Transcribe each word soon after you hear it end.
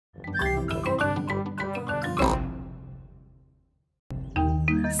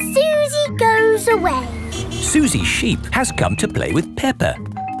Suzy goes away. Suzy Sheep has come to play with Peppa.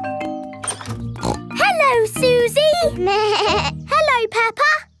 Hello, Suzy. Hello,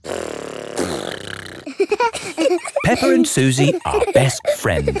 Peppa. Peppa and Suzy are best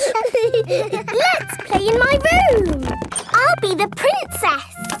friends. Let's play in my room. I'll be the princess.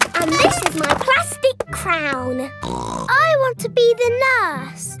 And this is my plastic crown. I want to be the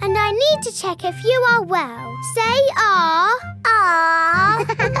nurse. And I need to check if you are well. Say ah. Ah.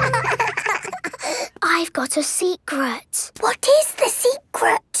 I've got a secret. What is the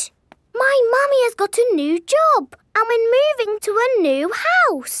secret? My mummy has got a new job. And we're moving to a new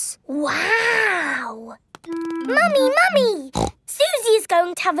house. Wow. Mummy! Suzy is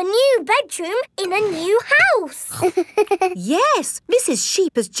going to have a new bedroom in a new house. Yes, Mrs.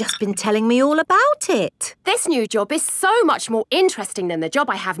 Sheep has just been telling me all about it. This new job is so much more interesting than the job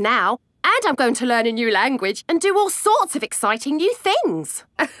I have now. And I'm going to learn a new language and do all sorts of exciting new things.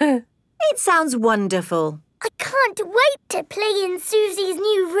 It sounds wonderful. I can't wait to play in Suzy's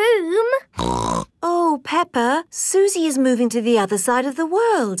new room. Oh, Peppa, Suzy is moving to the other side of the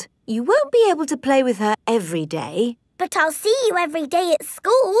world. You won't be able to play with her every day. But I'll see you every day at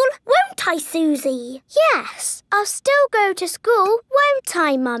school, won't I, Suzy? Yes, I'll still go to school, won't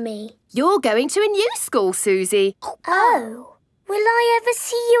I, Mummy? You're going to a new school, Suzy. Oh, will I ever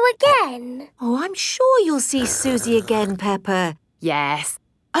see you again? Oh, I'm sure you'll see Suzy again, Peppa. Yes.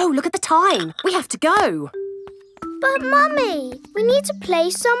 Oh, look at the time. We have to go. But, Mummy, we need to play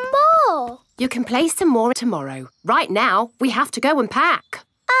some more. You can play some more tomorrow. Right now, we have to go and pack.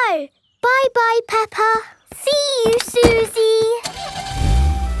 Oh, bye-bye, Peppa. See you, Suzy.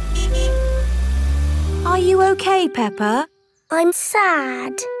 Are you okay, Peppa? I'm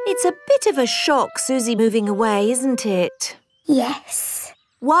sad. It's a bit of a shock, Suzy moving away, isn't it? Yes.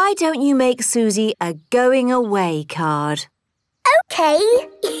 Why don't you make Suzy a going away card? OK.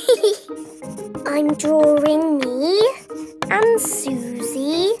 I'm drawing me and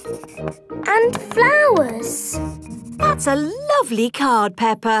Suzy and flowers. That's a lovely card,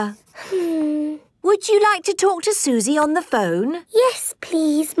 Peppa. Would you like to talk to Suzy on the phone? Yes,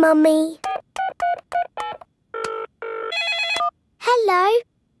 please, Mummy. Hello.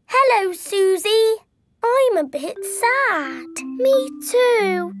 Hello, Suzy. I'm a bit sad. Me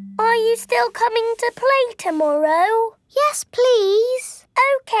too. Are you still coming to play tomorrow? Yes, please.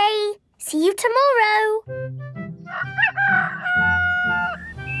 OK. See you tomorrow.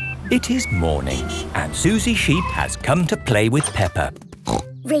 It is morning and Suzy Sheep has come to play with Peppa.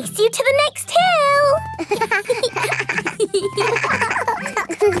 Race you to the next hill.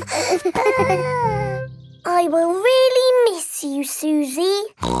 I will really miss you, Suzy.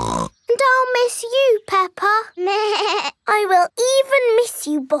 And I'll miss you, Peppa. I will even miss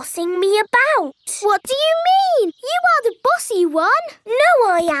you bossing me about. What do you mean? You are the bossy one. No,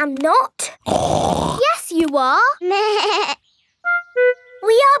 I am not. Yes, you are.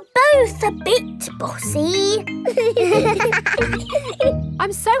 We are both a bit bossy.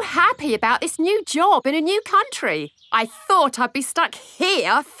 I'm so happy about this new job in a new country. I thought I'd be stuck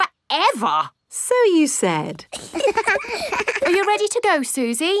here forever. So you said. Are you ready to go,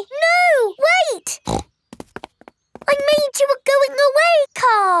 Suzy? No, wait! I made you a going away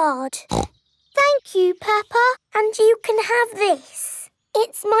card. Thank you, Peppa. And you can have this.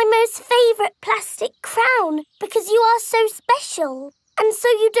 It's my most favourite plastic crown because you are so special. And so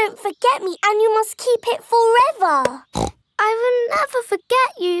you don't forget me and you must keep it forever. I will never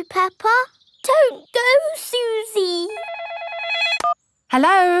forget you, Peppa. Don't go, Suzy.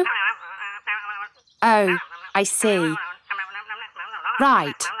 Hello? Oh, I see.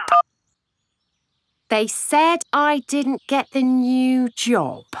 Right. They said I didn't get the new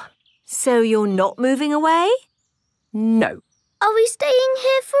job. So you're not moving away? No. Are we staying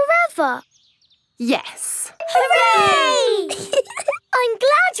here forever? Yes. Hooray! I'm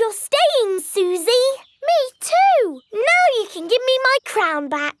glad you're staying, Suzy. Me too. Now you can give me my crown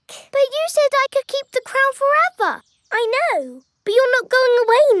back. But you said I could keep the crown forever. I know, but you're not going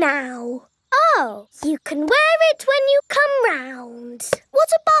away now. Oh, you can wear it when you come round. What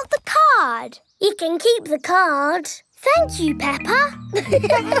about the card? You can keep the card. Thank you, Peppa.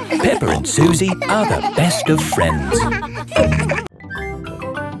 Peppa and Suzy are the best of friends.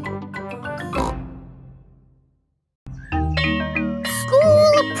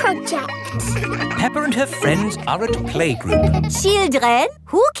 School project. Peppa and her friends are at playgroup. Children,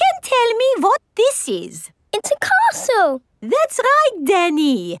 who can tell me what this is? It's a castle. That's right,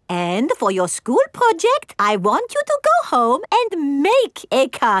 Danny. And for your school project, I want you to go home and make a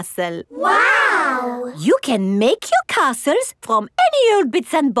castle. Wow! You can make your castles from any old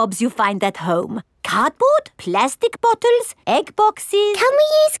bits and bobs you find at home. Cardboard, plastic bottles, egg boxes. Can we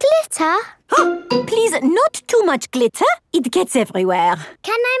use glitter? Oh, please, not too much glitter. It gets everywhere.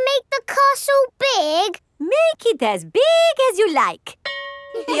 Can I make the castle big? Make it as big as you like.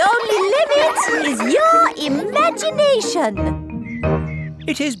 The only limit is your imagination.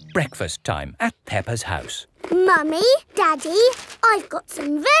 It is breakfast time at Peppa's house. Mummy, Daddy, I've got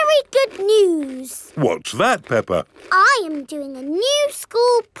some very good news. What's that, Peppa? I am doing a new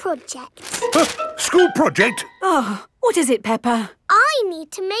school project. School project? Oh, what is it, Peppa? I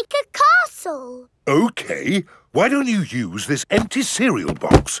need to make a castle. OK. Why don't you use this empty cereal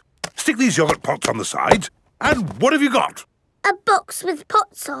box? Stick these yoghurt pots on the sides. And what have you got? A box with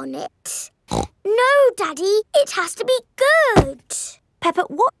pots on it. No, Daddy, it has to be good. Peppa,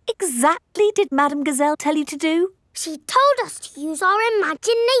 what exactly did Madame Gazelle tell you to do? She told us to use our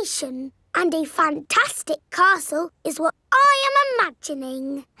imagination. And a fantastic castle is what I am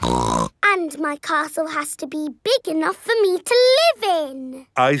imagining. And my castle has to be big enough for me to live in.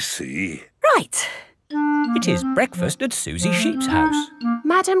 I see. Right. It is breakfast at Suzy Sheep's house.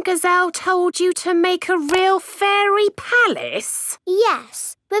 Madame Gazelle told you to make a real fairy palace?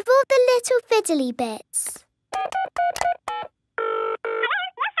 Yes, with all the little fiddly bits.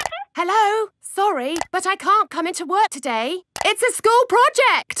 Hello? Sorry, but I can't come into work today. It's a school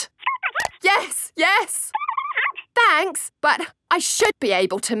project. Yes, yes. Thanks, but I should be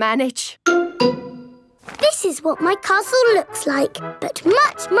able to manage. This is what my castle looks like, but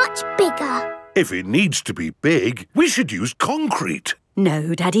much, much bigger. If it needs to be big, we should use concrete.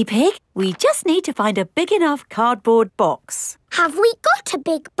 No, Daddy Pig. We just need to find a big enough cardboard box. Have we got a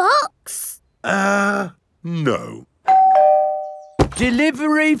big box? No.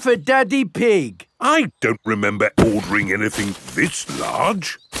 Delivery for Daddy Pig. I don't remember ordering anything this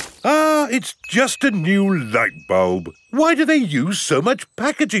large. It's just a new light bulb. Why do they use so much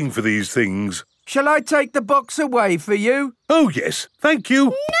packaging for these things? Shall I take the box away for you? Oh, yes, thank you.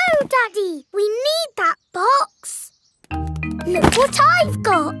 No, Daddy, we need that box. Look what I've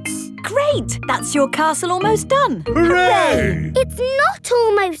got. Great! That's your castle almost done. Hooray! It's not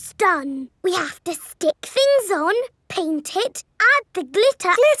almost done. We have to stick things on, paint it, add the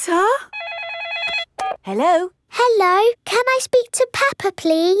glitter. Glitter? Hello? Hello, can I speak to Peppa,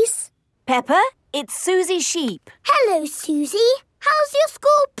 please? Peppa, it's Suzy Sheep. Hello, Suzy. How's your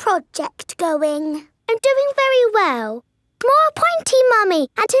school project going? I'm doing very well. More pointy, Mummy,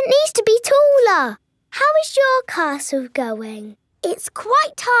 and it needs to be taller. How is your castle going? It's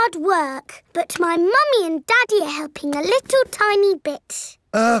quite hard work, but my Mummy and Daddy are helping a little tiny bit.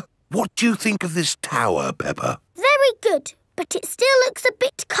 What do you think of this tower, Peppa? Very good, but it still looks a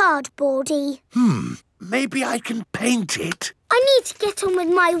bit cardboardy. Maybe I can paint it. I need to get on with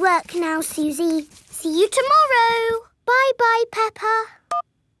my work now, Suzy. See you tomorrow. Bye-bye, Peppa.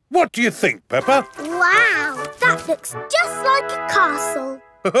 What do you think, Peppa? Wow, that looks just like a castle.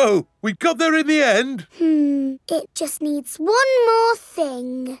 Oh, we got there in the end. It just needs one more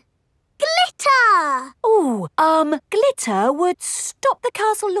thing. Glitter! Oh, glitter would stop the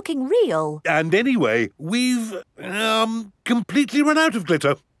castle looking real. And anyway, we've, completely run out of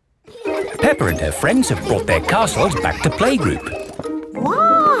glitter. Peppa and her friends have brought their castles back to playgroup.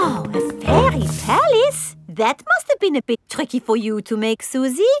 Wow, a fairy palace? That must have been a bit tricky for you to make,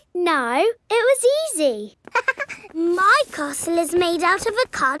 Suzy. No, it was easy. My castle is made out of a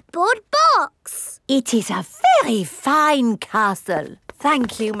cardboard box. It is a very fine castle.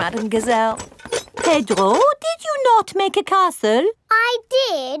 Thank you, Madame Gazelle. Pedro, did you not make a castle? I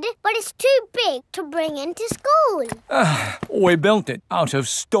did, but it's too big to bring into school. We built it out of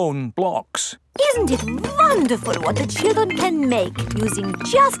stone blocks. Isn't it wonderful what the children can make using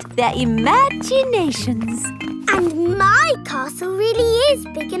just their imaginations? And my castle really is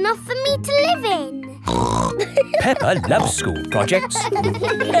big enough for me to live in. Peppa loves school projects.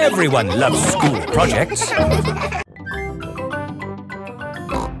 Everyone loves school projects.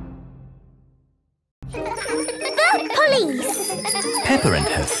 Police! Peppa and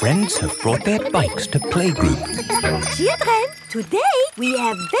her friends have brought their bikes to playgroup. Children, today we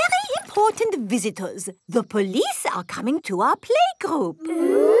have very important visitors. The police are coming to our playgroup.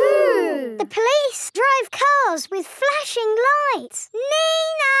 Ooh. The police drive cars with flashing lights.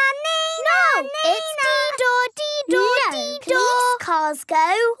 Nina, Nina, no, Nina. It's dee-door, dee-door, no, dee-door. Police cars go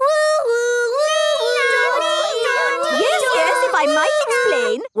woo-woo, Nina, Yes, if I might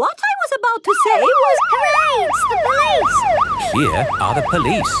explain, what I was about to say was... Hooray, it's the police! Here are the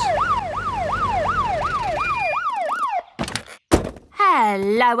police.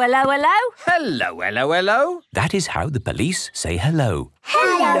 Hello, hello, hello. Hello, hello, hello. That is how the police say hello.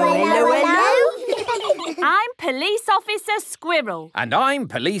 Hello, hello, hello. I'm Police Officer Squirrel. And I'm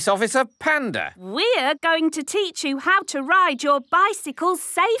Police Officer Panda. We're going to teach you how to ride your bicycles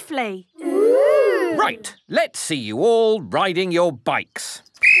safely. Ooh. Right, let's see you all riding your bikes.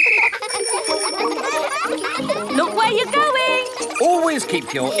 Look where you're going. Always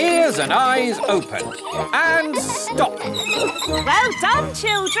keep your ears and eyes open. And stop. Well done,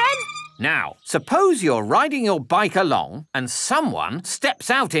 children. Now, suppose you're riding your bike along and someone steps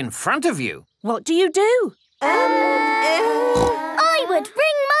out in front of you. What do you do? I would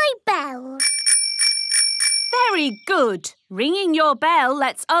ring my bell. Very good. Ringing your bell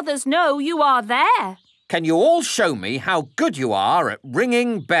lets others know you are there. Can you all show me how good you are at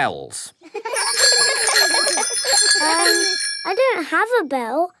ringing bells? I don't have a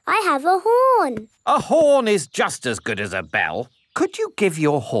bell. I have a horn. A horn is just as good as a bell. Could you give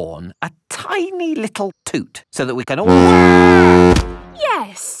your horn a tiny little toot so that we can all...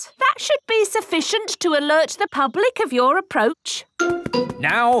 Yes, that should be sufficient to alert the public of your approach.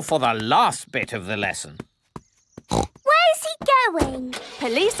 Now for the last bit of the lesson. Where's he going?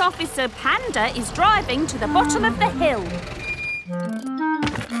 Police Officer Panda is driving to the bottom of the hill.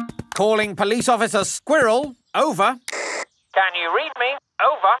 Calling Police Officer Squirrel. Over. Can you read me?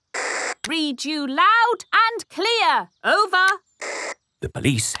 Over. Read you loud and clear. Over. The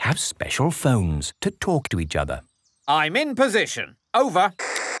police have special phones to talk to each other. I'm in position. Over.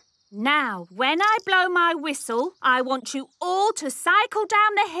 Now, when I blow my whistle, I want you all to cycle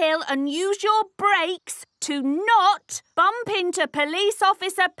down the hill and use your brakes to not bump into Police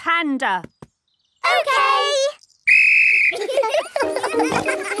Officer Panda. OK.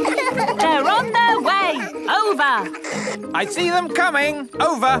 They're on their way. Over. I see them coming.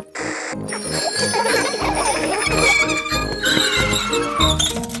 Over.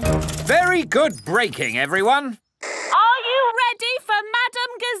 Very good braking, everyone. Are you ready for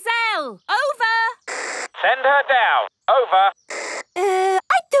Madame Gazelle? Over. Send her down. Over.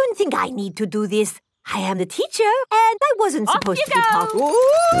 I don't think I need to do this. I am the teacher, and I wasn't Off supposed you to be part. go.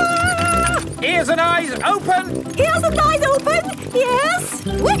 Ears and eyes open. Ears and eyes open. Yes.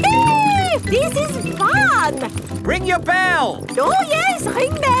 Woohoo! This is fun. Ring your bell. Oh yes,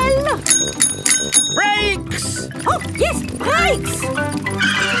 ring bell. Brakes. Oh yes, brakes.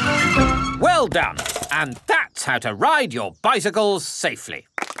 Well done. And that's how to ride your bicycles safely.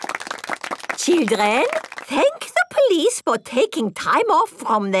 Children, thank the police for taking time off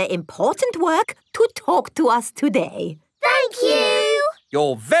from their important work to talk to us today. Thank you.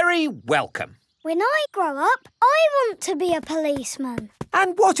 You're very welcome. When I grow up, I want to be a policeman.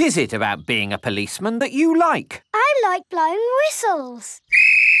 And what is it about being a policeman that you like? I like blowing whistles.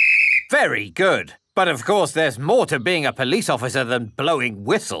 Very good. But of course there's more to being a police officer than blowing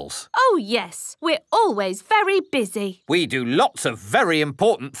whistles. Oh, yes. We're always very busy. We do lots of very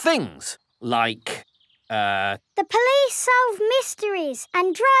important things, like, The police solve mysteries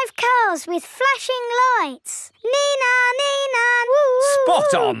and drive cars with flashing lights. Nina, Nina, woo!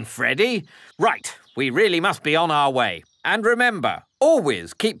 Spot on, Freddy. Right, we really must be on our way. And remember,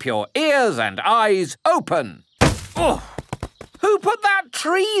 always keep your ears and eyes open. Oh, who put that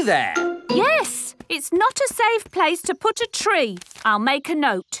tree there? Yes, it's not a safe place to put a tree. I'll make a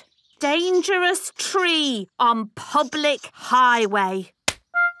note. Dangerous tree on public highway.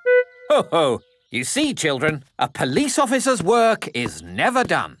 Ho ho. You see, children, a police officer's work is never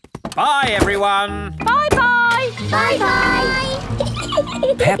done. Bye, everyone. Bye-bye. Bye-bye.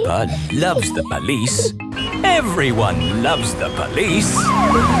 Peppa loves the police. Everyone loves the police.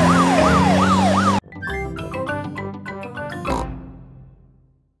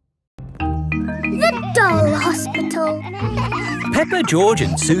 The Doll Hospital. Peppa, George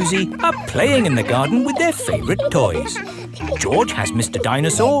and Suzy are playing in the garden with their favourite toys. George has Mr.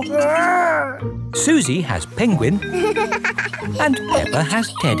 Dinosaur, Suzy has Penguin, and Peppa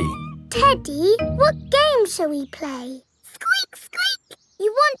has Teddy. Teddy, what game shall we play? Squeak, squeak.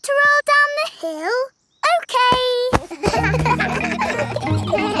 You want to roll down the hill? OK.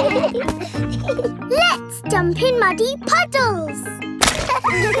 Let's jump in muddy puddles.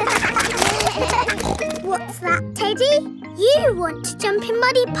 What's that, Teddy? You want to jump in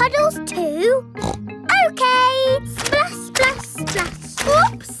muddy puddles too? OK. Splash, splash, splash.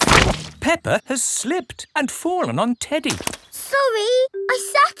 Whoops. Peppa has slipped and fallen on Teddy. Sorry, I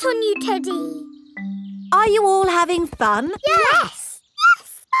sat on you, Teddy. Are you all having fun? Yes.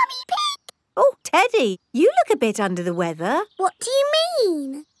 Yes, Mummy Pig. Oh, Teddy, you look a bit under the weather. What do you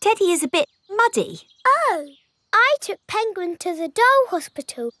mean? Teddy is a bit muddy. Oh, I took Penguin to the doll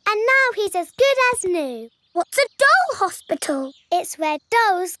hospital and now he's as good as new. What's a doll hospital? It's where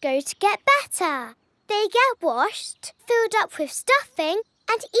dolls go to get better. They get washed, filled up with stuffing,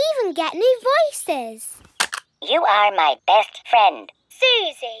 and even get new voices. You are my best friend.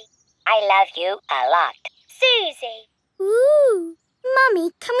 Suzy. I love you a lot. Suzy. Ooh.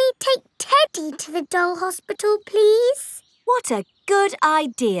 Mummy, can we take Teddy to the doll hospital, please? What a good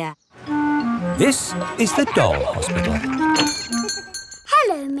idea. This is the doll hospital.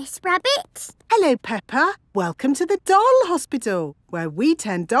 Hello, Miss Rabbit. Hello, Peppa. Welcome to the doll hospital, where we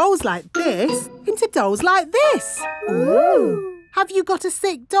turn dolls like this into dolls like this. Ooh. Have you got a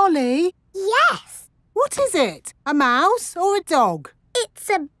sick dolly? Yes. What is it? A mouse or a dog? It's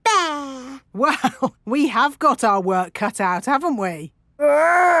a bear. Well, we have got our work cut out, haven't we?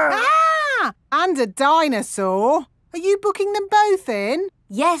 Ah! And a dinosaur. Are you booking them both in?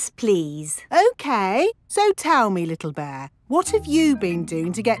 Yes, please. OK. So tell me, little bear, what have you been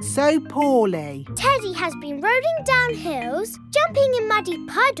doing to get so poorly? Teddy has been rolling down hills, jumping in muddy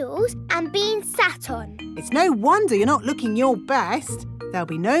puddles and being sat on. It's no wonder you're not looking your best. There'll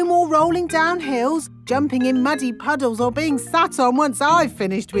be no more rolling down hills, jumping in muddy puddles or being sat on once I've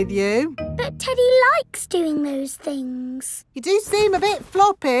finished with you. But Teddy likes doing those things. You do seem a bit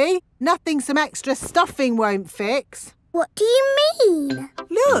floppy. Nothing some extra stuffing won't fix. What do you mean?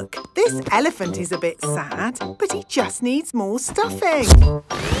 Look, this elephant is a bit sad, but he just needs more stuffing.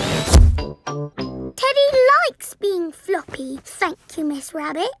 Teddy likes being floppy, thank you, Miss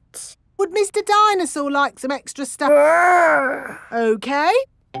Rabbit. Would Mr. Dinosaur like some extra stuff? OK.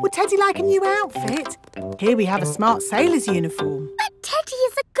 Would Teddy like a new outfit? Here we have a smart sailor's uniform. But Teddy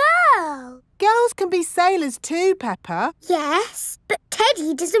is a girl. Girls can be sailors too, Peppa. Yes, but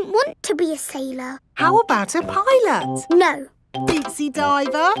Teddy doesn't want to be a sailor. How about a pilot? No. Deep sea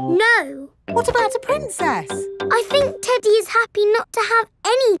diver? No. What about a princess? I think Teddy is happy not to have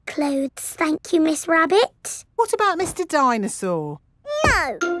any clothes, thank you, Miss Rabbit. What about Mr. Dinosaur?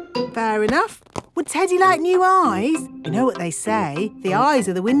 No. Fair enough. Would Teddy like new eyes? You know what they say, the eyes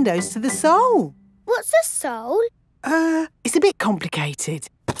are the windows to the soul. What's a soul? It's a bit complicated.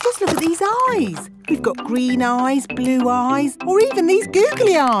 Just look at these eyes. We've got green eyes, blue eyes, or even these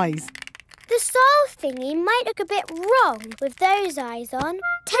googly eyes. The soul thingy might look a bit wrong with those eyes on.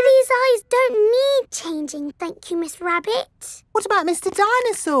 Teddy's eyes don't need changing, thank you, Miss Rabbit. What about Mr.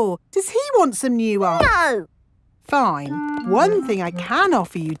 Dinosaur? Does he want some new eyes? No. Fine. One thing I can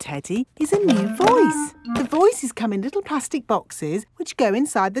offer you, Teddy, is a new voice. The voices come in little plastic boxes which go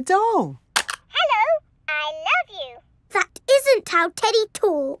inside the doll. Hello, I love you. That isn't how Teddy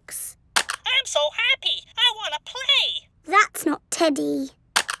talks. I'm so happy. I want to play. That's not Teddy.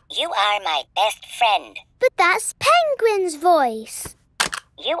 You are my best friend. But that's Penguin's voice.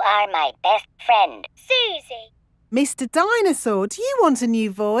 You are my best friend. Suzy. Mr. Dinosaur, do you want a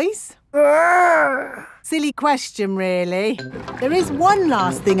new voice? Silly question, really. There is one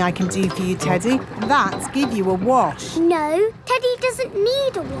last thing I can do for you, Teddy, and that's give you a wash. No, Teddy doesn't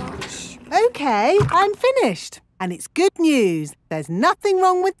need a wash. OK, I'm finished. And it's good news. There's nothing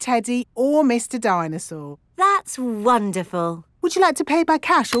wrong with Teddy or Mr. Dinosaur. That's wonderful. Would you like to pay by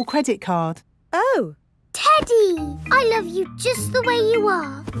cash or credit card? Oh. Teddy, I love you just the way you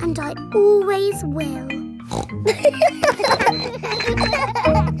are, and I always will.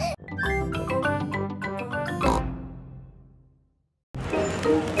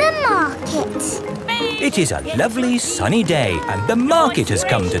 The market. It is a lovely sunny day and the market has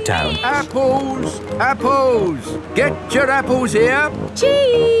come to town. Apples! Apples! Get your apples here!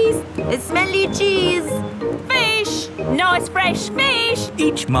 Cheese! Smelly cheese! Fish! Nice fresh fish!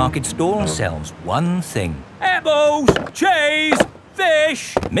 Each market stall sells one thing. Apples! Cheese!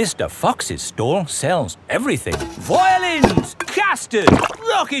 Fish! Mr. Fox's stall sells everything. Violins! Casters!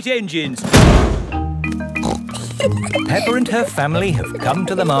 Rocket engines! Peppa and her family have come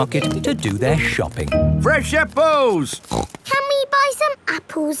to the market to do their shopping. Fresh apples! Can we buy some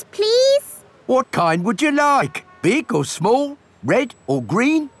apples, please? What kind would you like? Big or small? Red or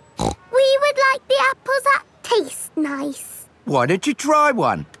green? We would like the apples that taste nice. Why don't you try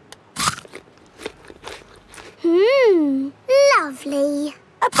one? Lovely.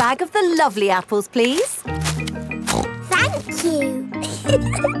 A bag of the lovely apples, please. Thank you.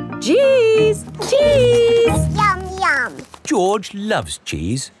 Cheese! Cheese! Yum, yum. George loves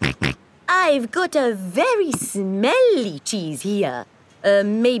cheese. I've got a very smelly cheese here.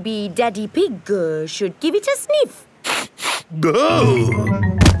 Maybe Daddy Pig should give it a sniff. Oh!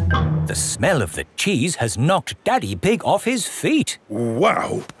 The smell of the cheese has knocked Daddy Pig off his feet.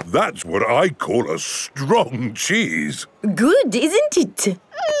 Wow, that's what I call a strong cheese. Good, isn't it?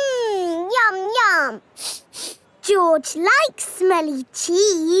 Yum, yum. George likes smelly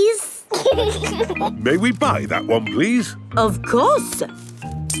cheese. May we buy that one, please? Of course.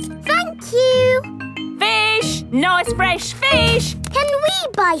 Thank you. Fish! Nice fresh fish! Can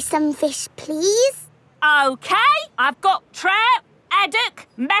we buy some fish, please? OK, I've got trout, haddock,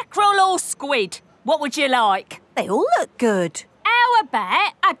 mackerel or squid. What would you like? They all look good. How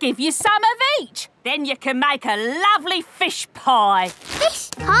about I give you some of each? Then you can make a lovely fish pie.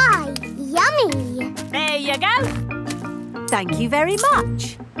 Fish pie. Yummy. There you go. Thank you very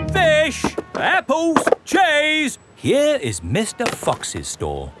much. Fish, apples, cheese. Here is Mr. Fox's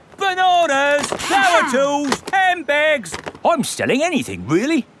store. Bananas, flower tools, handbags. I'm selling anything,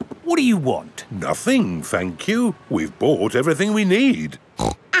 really. What do you want? Nothing, thank you. We've bought everything we need.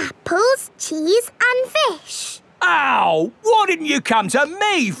 Apples, cheese and fish. Ow! Why didn't you come to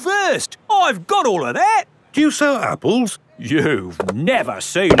me first? I've got all of that. Do you sell apples? You've never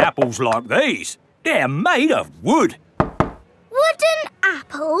seen apples like these. They're made of wood. Wooden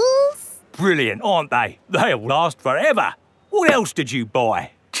apples? Brilliant, aren't they? They'll last forever. What else did you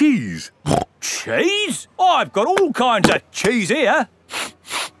buy? Cheese. Cheese? I've got all kinds of cheese here.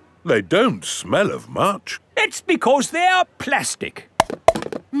 They don't smell of much. It's because they're plastic.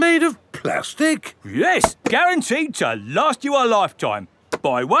 Made of plastic? Yes, guaranteed to last you a lifetime.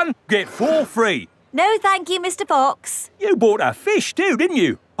 Buy one, get 4 free. No, thank you, Mr. Fox. You bought a fish too, didn't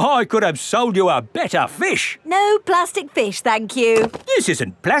you? I could have sold you a better fish. No plastic fish, thank you. This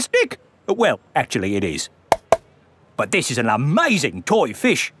isn't plastic. Well, actually it is. But this is an amazing toy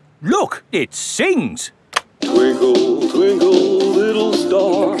fish. Look, it sings. Twinkle, twinkle, little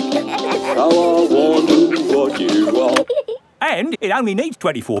star, how I wonder what you are. And it only needs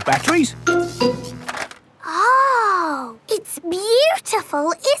 24 batteries. Oh, it's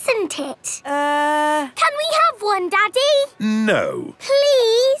beautiful, isn't it? Can we have one, Daddy? No.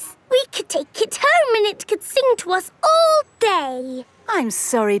 Please? We could take it home and it could sing to us all day. I'm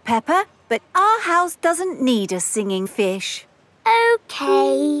sorry, Peppa, but our house doesn't need a singing fish.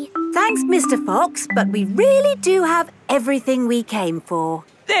 OK. Thanks, Mr. Fox, but we really do have everything we came for.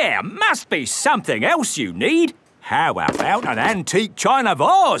 There must be something else you need. How about an antique china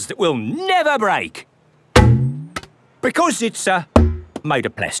vase that will never break? Because it's made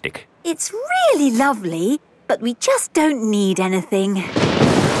of plastic. It's really lovely, but we just don't need anything.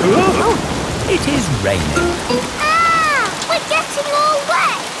 Oh, it is raining. Ah! We're getting all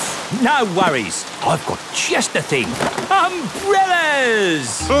wet! No worries. I've got just the thing.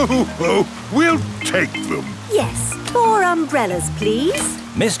 Umbrellas! Oh, we'll take them. Yes, 4 umbrellas, please.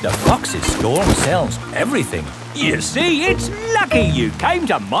 Mr. Fox's store sells everything. You see, it's lucky you came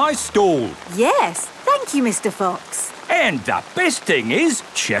to my stall. Yes, thank you, Mr. Fox. And the best thing is,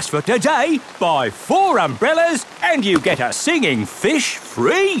 just for today, buy 4 umbrellas and you get a singing fish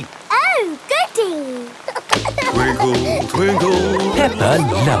free. Oh, goody! Twinkle, twinkle. Peppa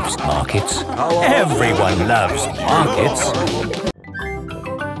loves markets. Everyone loves markets.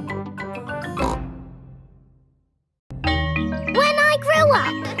 When I grow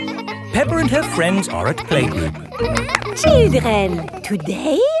up. Peppa and her friends are at playgroup. Children,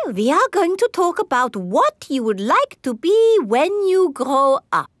 today we are going to talk about what you would like to be when you grow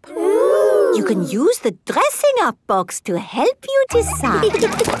up. Ooh. You can use the dressing up box to help you decide.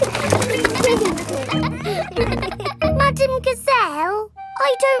 Madam Gazelle,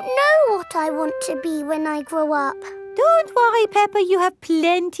 I don't know what I want to be when I grow up. Don't worry, Peppa, you have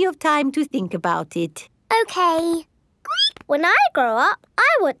plenty of time to think about it. OK. When I grow up,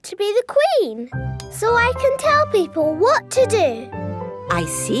 I want to be the Queen, so I can tell people what to do. I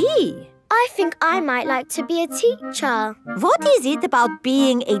see. I think I might like to be a teacher. What is it about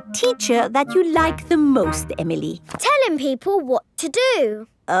being a teacher that you like the most, Emily? Telling people what to do.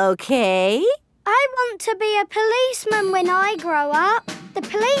 OK. I want to be a policeman when I grow up. The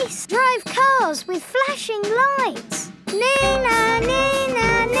police drive cars with flashing lights. Nina,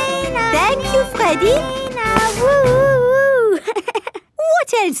 Nina, Nina. Thank you, Freddie. Nina, woo.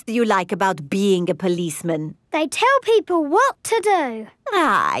 What else do you like about being a policeman? They tell people what to do.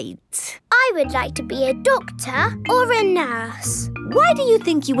 Right. I would like to be a doctor or a nurse. Why do you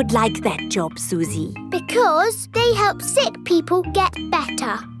think you would like that job, Suzy? Because they help sick people get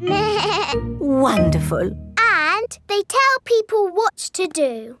better. Wonderful. And they tell people what to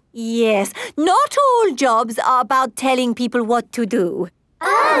do. Yes, not all jobs are about telling people what to do.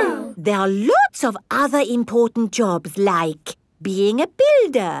 Oh! There are lots of other important jobs like being a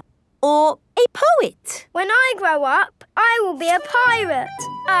builder or a poet. When I grow up, I will be a pirate.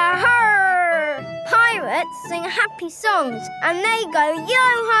 Aha! Pirates sing happy songs and they go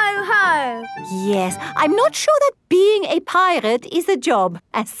yo-ho-ho. Yes, I'm not sure that being a pirate is a job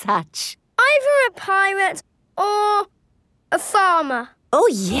as such. Either a pirate or a farmer. Oh,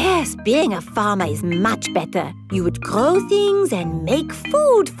 yes, being a farmer is much better. You would grow things and make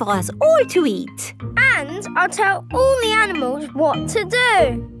food for us all to eat. And I'll tell all the animals what to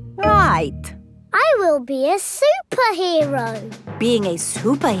do. Right. I will be a superhero. Being a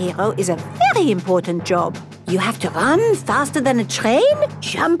superhero is a very important job. You have to run faster than a train,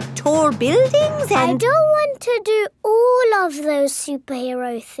 jump tall buildings and... I don't want to do all of those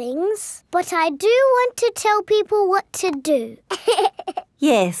superhero things, but I do want to tell people what to do.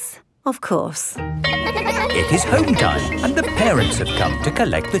 Yes, of course. It is home time and the parents have come to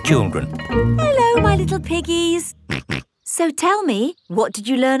collect the children. Hello, my little piggies. So tell me, what did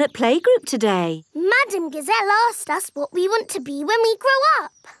you learn at playgroup today? Madam Gazelle asked us what we want to be when we grow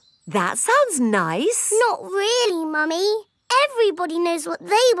up. That sounds nice. Not really, Mummy. Everybody knows what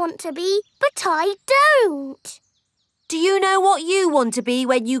they want to be, but I don't. Do you know what you want to be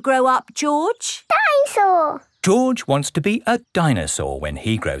when you grow up, George? Dinosaur. George wants to be a dinosaur when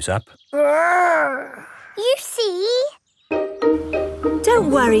he grows up. You see?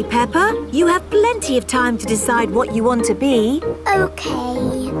 Don't worry, Peppa. You have plenty of time to decide what you want to be. OK.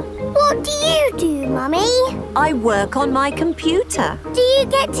 What do you do, Mummy? I work on my computer. Do you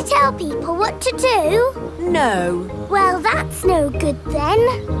get to tell people what to do? No. Well, that's no good then.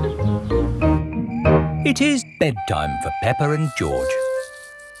 It is bedtime for Peppa and George.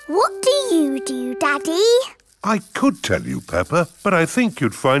 What do you do, Daddy? I could tell you, Peppa, but I think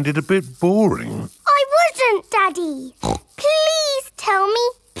you'd find it a bit boring. I wouldn't, Daddy. Please tell me,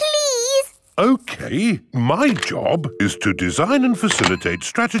 please. OK, my job is to design and facilitate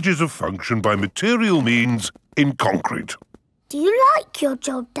strategies of function by material means in concrete. Do you like your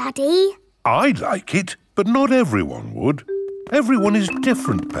job, Daddy? I like it, but not everyone would. Everyone is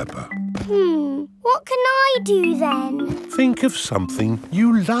different, Peppa. What can I do then? Think of something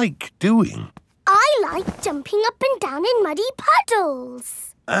you like doing. I like jumping up and down in muddy puddles.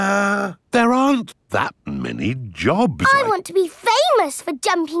 There aren't that many jobs. I want to be famous for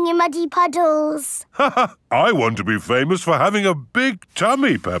jumping in muddy puddles. I want to be famous for having a big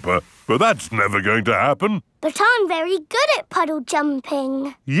tummy, Peppa, but that's never going to happen. But I'm very good at puddle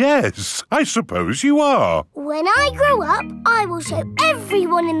jumping. Yes, I suppose you are. When I grow up, I will show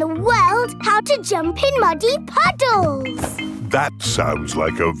everyone in the world how to jump in muddy puddles. That sounds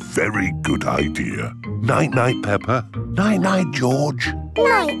like a very good idea. Night-night, Peppa. Night-night, George.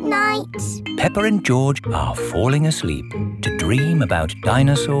 Night-night. Peppa and George are falling asleep to dream about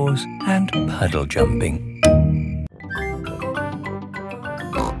dinosaurs and puddle jumping.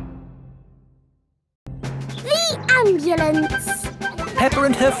 The ambulance. Peppa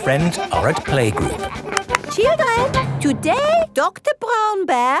and her friends are at playgroup. Children, today Dr. Brown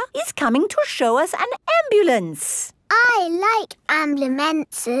Bear is coming to show us an ambulance. I like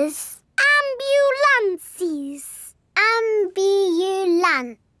ambulances. Ambulances.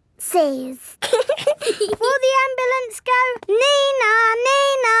 Ambulances. Will the ambulance go Nina,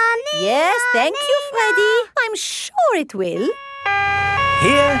 Nina, Nina? Yes, thank you, Freddy. I'm sure it will.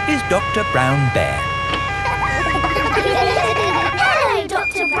 Here is Dr. Brown Bear. Hello,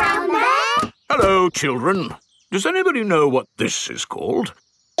 Dr. Brown Bear. Hello, children. Does anybody know what this is called?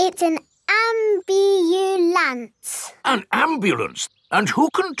 It's an ambulance. An ambulance? And who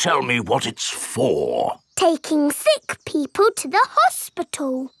can tell me what it's for? Taking sick people to the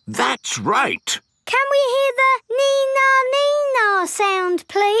hospital. That's right. Can we hear the Nina, Nina sound,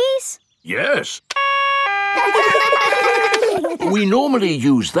 please? Yes. We normally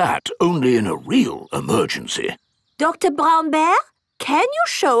use that only in a real emergency. Dr. Brown Bear, can you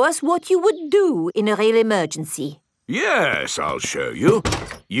show us what you would do in a real emergency? Yes, I'll show you.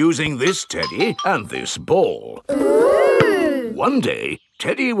 Using this teddy and this ball. Ooh. One day,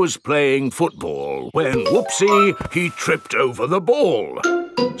 Teddy was playing football when, whoopsie, he tripped over the ball.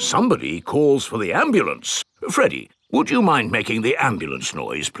 Somebody calls for the ambulance. Freddy, would you mind making the ambulance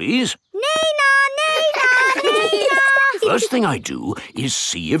noise, please? Nina, Nina, Nina. First thing I do is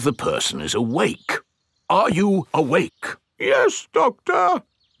see if the person is awake. Are you awake? Yes, Doctor.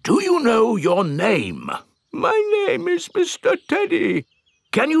 Do you know your name? My name is Mr. Teddy.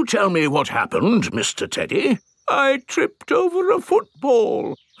 Can you tell me what happened, Mr. Teddy? I tripped over a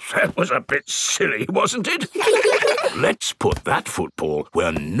football. That was a bit silly, wasn't it? Let's put that football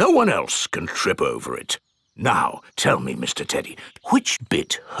where no one else can trip over it. Now, tell me, Mr. Teddy, which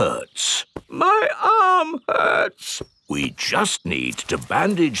bit hurts? My arm hurts. We just need to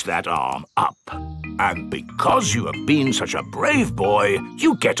bandage that arm up. And because you have been such a brave boy,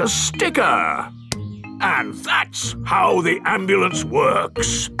 you get a sticker. And that's how the ambulance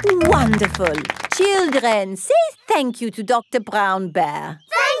works. Wonderful. Children, say thank you to Dr. Brown Bear.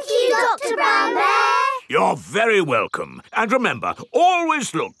 Thank you, Dr. Brown Bear. You're very welcome. And remember,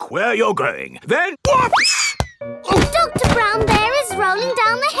 always look where you're going. Then, whoops! Dr. Brown Bear is rolling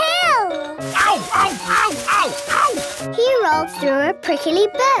down the hill. Ow, ow, ow, ow, ow! He rolled through a prickly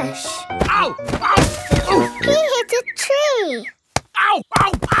bush. Ow, ow! He hit a tree. Ow,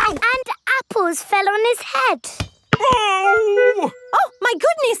 ow, ow! And apples fell on his head. Oh! Oh, my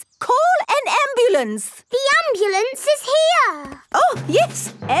goodness! Call an ambulance! The ambulance is here! Oh,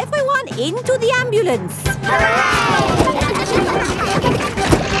 yes! Everyone into the ambulance!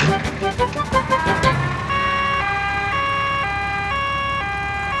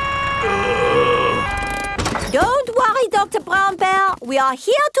 Don't worry, Dr. Brown Bear. We are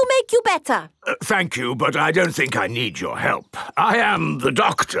here to make you better. Thank you, but I don't think I need your help. I am the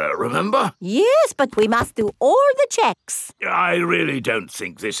doctor, remember? Yes, but we must do all the checks. I really don't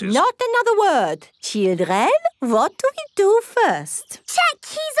think this is... Not another word. Children, what do we do first? Check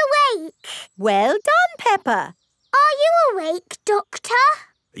he's awake. Well done, Peppa. Are you awake, Doctor?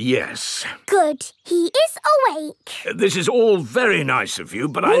 Yes. Good. He is awake. This is all very nice of you,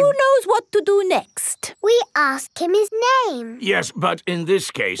 but Who knows what to do next? We ask him his name. Yes, but in this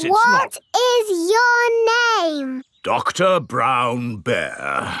case it's What is your name? Dr. Brown Bear.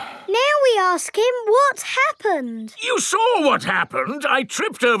 Now we ask him what happened. You saw what happened. I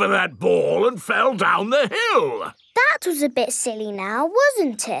tripped over that ball and fell down the hill. That was a bit silly now,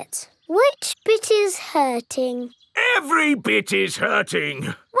 wasn't it? Which bit is hurting? Every bit is hurting.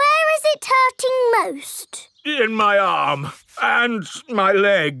 Where is it hurting most? In my arm, and my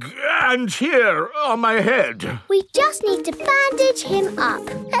leg, and here on my head. We just need to bandage him up.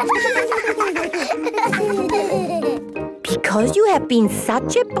 Because you have been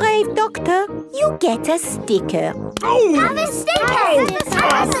such a brave doctor, you get a sticker. Oh! Have a sticker!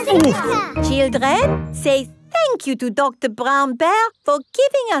 Have a sticker! Children, say thank you to Dr. Brown Bear for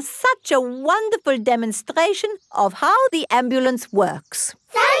giving us such a wonderful demonstration of how the ambulance works.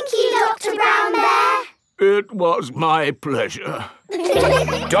 Thank you, Dr. Brown Bear. It was my pleasure.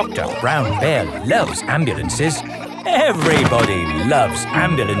 Dr. Brown Bear loves ambulances. Everybody loves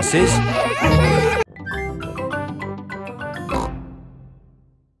ambulances.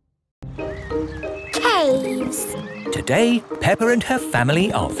 Caves. Today, Peppa and her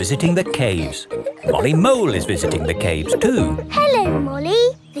family are visiting the caves. Molly Mole is visiting the caves too. Hello,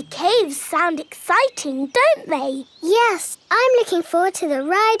 Molly. The caves sound exciting, don't they? Yes, I'm looking forward to the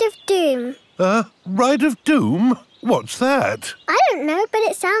Ride of Doom. Ride of Doom? What's that? I don't know, but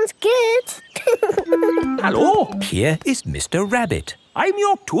it sounds good. Hello, here is Mr. Rabbit. I'm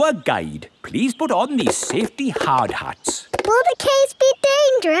your tour guide. Please put on these safety hard hats. Will the caves be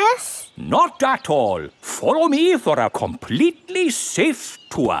dangerous? Not at all. Follow me for a completely safe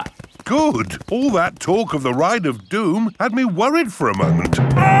tour. Good. All that talk of the Ride of Doom had me worried for a moment.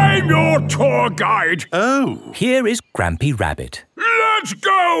 I'm your tour guide. Oh. Here is Grampy Rabbit. Let's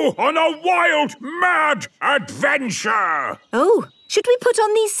go on a wild, mad adventure. Oh, should we put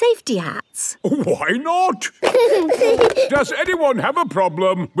on these safety hats? Why not? Does anyone have a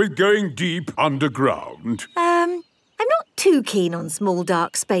problem with going deep underground? I'm not too keen on small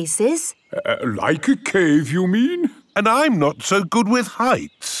dark spaces. Like a cave, you mean? And I'm not so good with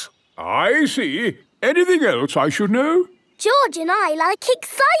heights. I see. Anything else I should know? George and I like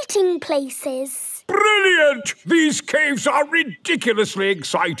exciting places. Brilliant! These caves are ridiculously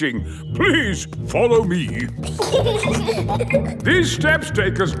exciting. Please follow me. These steps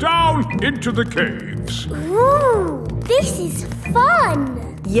take us down into the caves. Ooh, this is fun.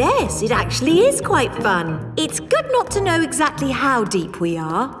 Yes, it actually is quite fun. It's good not to know exactly how deep we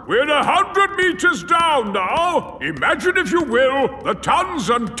are. We're 100 meters down now. Imagine, if you will, the tons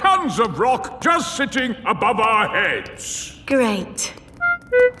and tons of rock just sitting above our heads. Great.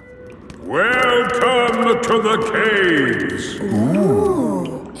 Welcome to the caves.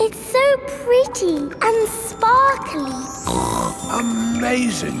 Ooh, it's so pretty and sparkly.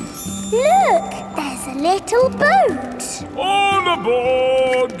 Amazing. Look, there's a little boat. All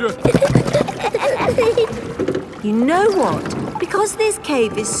aboard! You know what? Because this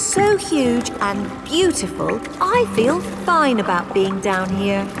cave is so huge and beautiful, I feel fine about being down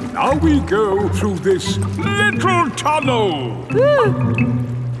here. Now we go through this little tunnel.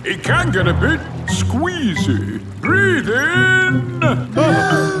 It can get a bit squeezy. Breathe in.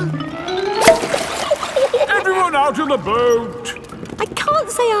 Everyone out of the boat. I can't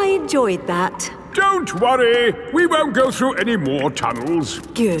say I enjoyed that. Don't worry. We won't go through any more tunnels.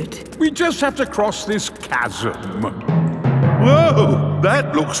 Good. We just have to cross this chasm. Whoa,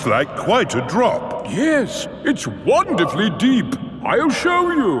 that looks like quite a drop. Yes, it's wonderfully deep. I'll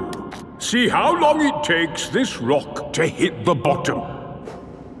show you. See how long it takes this rock to hit the bottom.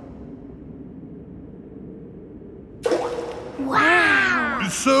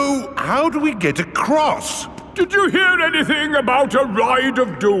 So, how do we get across? Did you hear anything about a ride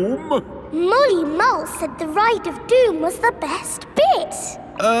of doom? Molly Mole said the Ride of Doom was the best bit.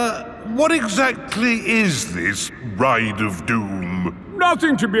 What exactly is this Ride of Doom?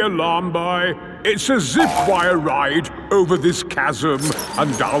 Nothing to be alarmed by. It's a zip wire ride over this chasm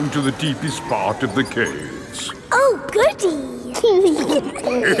and down to the deepest part of the caves. Oh, goody!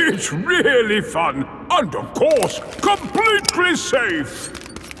 It's really fun and, of course, completely safe.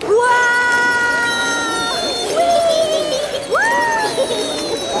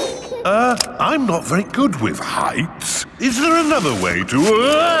 I'm not very good with heights. Is there another way to... See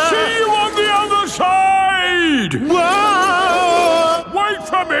you on the other side! Whoa! Wait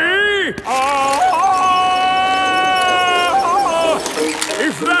for me!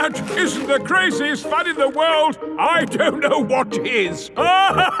 If that isn't the craziest fun in the world, I don't know what is. It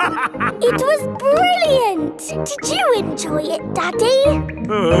was brilliant! Did you enjoy it, Daddy?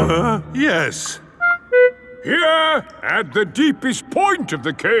 Yes. Here, at the deepest point of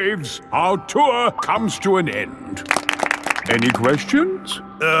the caves, our tour comes to an end. Any questions?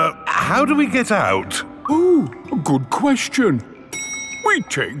 How do we get out? Oh, a good question. We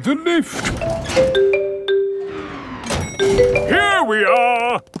take the lift. Here we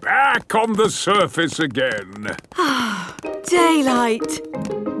are, back on the surface again. Daylight.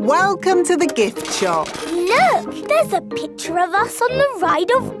 Welcome to the gift shop. Look, there's a picture of us on the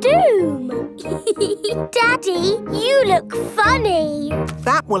Ride of Doom. Daddy, you look funny.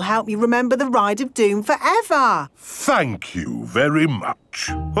 That will help you remember the Ride of Doom forever. Thank you very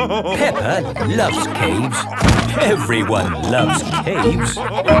much. Peppa loves caves. Everyone loves caves.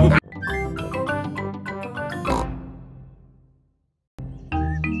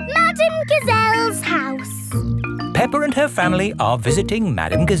 Madame Gazelle's house. Peppa and her family are visiting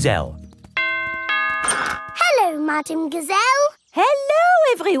Madame Gazelle. Hello, Madame Gazelle. Hello,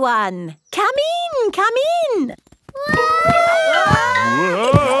 everyone. Come in. Whoa!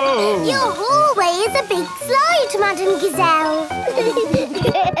 Your hallway is a big slide, Madame Gazelle.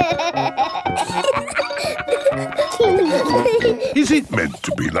 Is it meant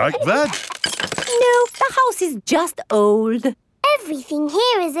to be like that? No, the house is just old. Everything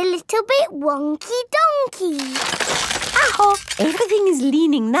here is a little bit wonky-donkey. Aho, everything is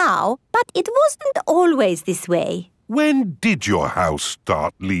leaning now, but it wasn't always this way. When did your house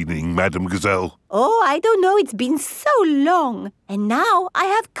start leaning, Madame Gazelle? Oh, I don't know. It's been so long. And now I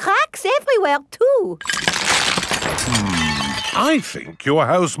have cracks everywhere, too. I think your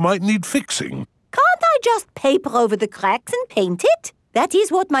house might need fixing. Can't I just paper over the cracks and paint it? That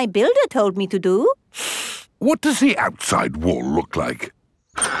is what my builder told me to do. What does the outside wall look like?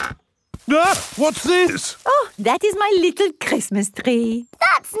 What's this? Oh, that is my little Christmas tree.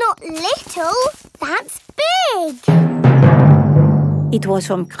 That's not little, that's big. It was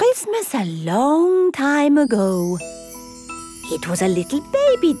from Christmas a long time ago. It was a little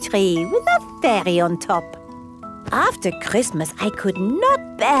baby tree with a fairy on top. After Christmas, I could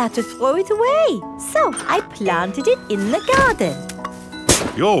not bear to throw it away, so I planted it in the garden.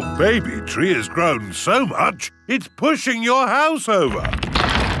 Your baby tree has grown so much, it's pushing your house over.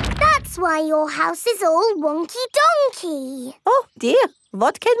 That's why your house is all wonky-donkey. Oh, dear.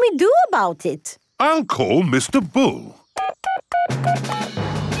 What can we do about it? I'll call Mr. Bull.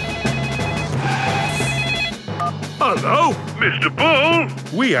 Hello? Mr. Bull,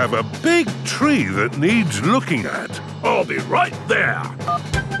 we have a big tree that needs looking at. I'll be right there.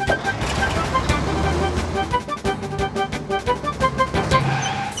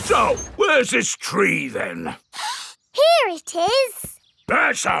 So, where's this tree, then? Here it is.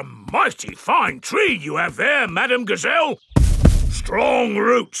 That's a mighty fine tree you have there, Madame Gazelle. Strong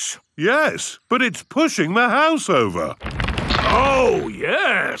roots. Yes, but it's pushing the house over. Oh,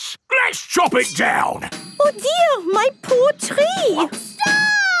 yes. Let's chop it down. Oh, dear, my poor tree.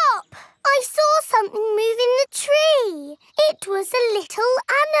 Stop! I saw something move in the tree. It was a little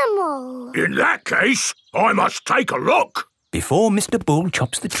animal. In that case, I must take a look. Before Mr. Bull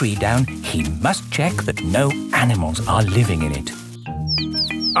chops the tree down, he must check that no animals are living in it.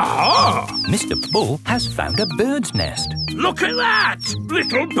 Aha! Mr. Bull has found a bird's nest. Look at that!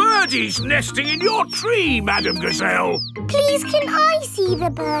 Little birdies nesting in your tree, Madame Gazelle. Please, can I see the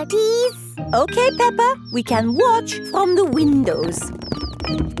birdies? OK, Peppa, we can watch from the windows.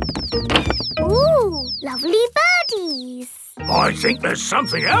 Ooh, lovely birdies. I think there's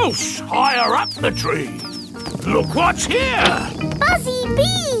something else higher up the tree. Look what's here! Buzzy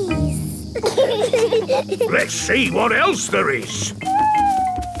bees! Let's see what else there is.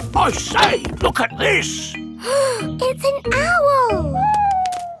 I say, look at this! It's an owl!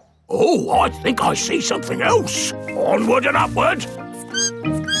 Oh, I think I see something else. Onward and upward.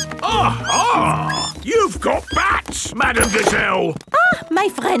 got bats, Madame Gazelle. Ah, my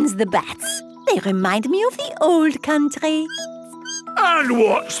friends the bats. They remind me of the old country. And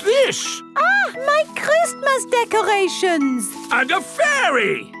what's this? Ah, my Christmas decorations. And a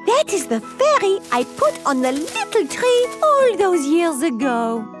fairy. That is the fairy I put on the little tree all those years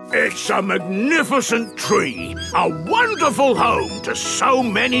ago. It's a magnificent tree. A wonderful home to so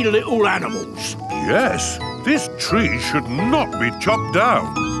many little animals. Yes, this tree should not be chopped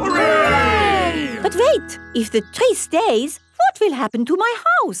down. Hooray! But wait, if the tree stays, what will happen to my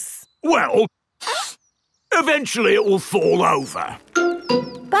house? Well, eventually it will fall over.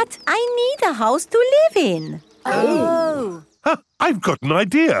 But I need a house to live in. Oh. I've got an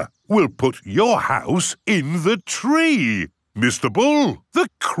idea. We'll put your house in the tree. Mr. Bull, the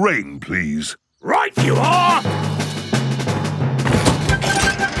crane, please. Right you are!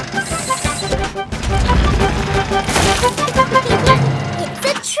 It's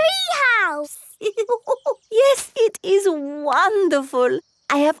a tree house. Yes, it is wonderful.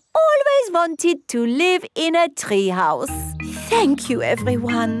 I have always wanted to live in a tree house. Thank you,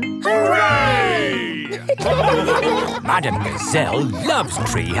 everyone. Hooray! Madame Gazelle loves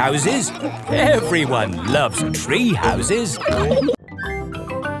tree houses. Everyone loves tree houses.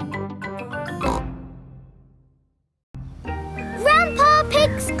 Grandpa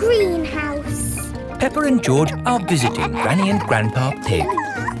Pig's greenhouse. Peppa and George are visiting Granny and Grandpa Pig.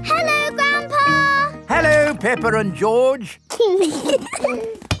 Hello, Grandpa. Hello, Peppa and George.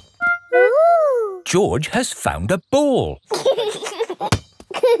 Ooh. George has found a ball.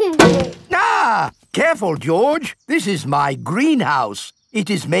 Ah! Careful, George. This is my greenhouse. It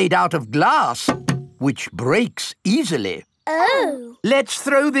is made out of glass, which breaks easily. Oh. Let's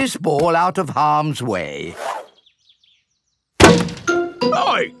throw this ball out of harm's way.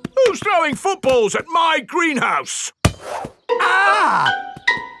 Oi! Who's throwing footballs at my greenhouse? Ah!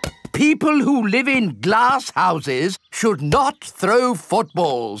 People who live in glass houses should not throw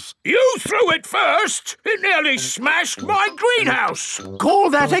footballs. You threw it first. It nearly smashed my greenhouse. Call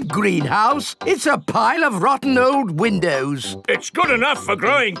that a greenhouse? It's a pile of rotten old windows. It's good enough for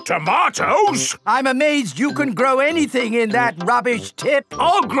growing tomatoes. I'm amazed you can grow anything in that rubbish tip.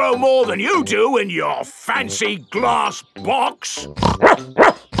 I'll grow more than you do in your fancy glass box.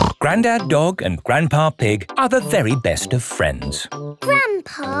 Grandad Dog and Grandpa Pig are the very best of friends.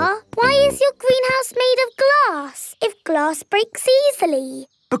 Grandpa, why is your greenhouse made of glass if glass breaks easily?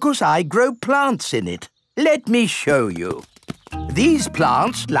 Because I grow plants in it. Let me show you. These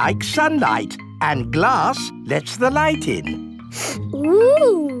plants like sunlight, and glass lets the light in.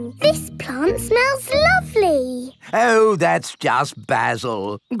 Ooh, this plant smells lovely. Oh, that's just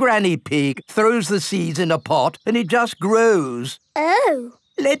basil. Granny Pig throws the seeds in a pot and it just grows. Oh.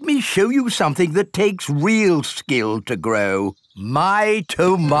 Let me show you something that takes real skill to grow. My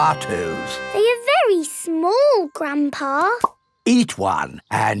tomatoes. They are very small, Grandpa. Eat one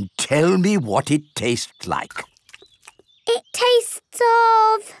and tell me what it tastes like. It tastes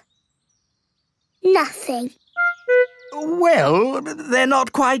of... nothing. Well, they're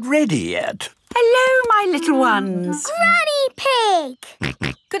not quite ready yet. Hello, my little ones. Granny Pig!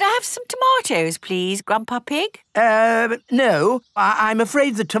 Could I have some tomatoes, please, Grandpa Pig? No. I'm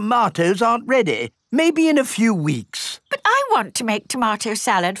afraid the tomatoes aren't ready. Maybe in a few weeks. But I want to make tomato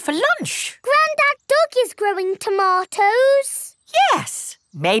salad for lunch. Grandad Dog is growing tomatoes. Yes.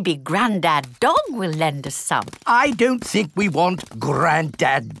 Maybe Grandad Dog will lend us some. I don't think we want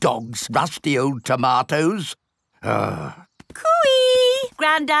Grandad Dog's rusty old tomatoes. Cooey!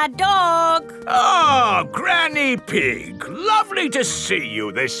 Grandad Dog! Ah, Granny Pig. Lovely to see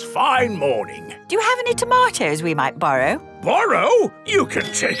you this fine morning. Do you have any tomatoes we might borrow? Borrow? You can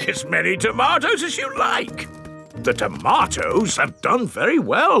take as many tomatoes as you like. The tomatoes have done very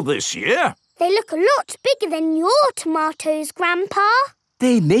well this year. They look a lot bigger than your tomatoes, Grandpa.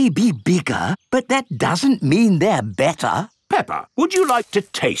 They may be bigger, but that doesn't mean they're better. Peppa, would you like to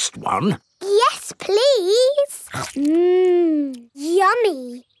taste one? Yes, please.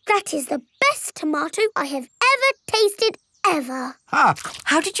 Yummy. That is the best tomato I have ever tasted ever.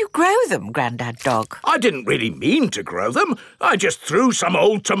 How did you grow them, Grandad Dog? I didn't really mean to grow them. I just threw some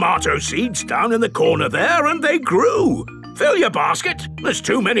old tomato seeds down in the corner there and they grew. Fill your basket. There's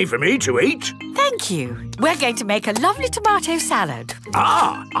too many for me to eat. Thank you. We're going to make a lovely tomato salad.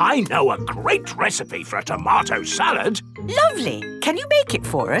 Ah, I know a great recipe for a tomato salad. Lovely. Can you make it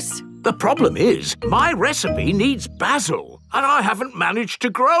for us? The problem is, my recipe needs basil, and I haven't managed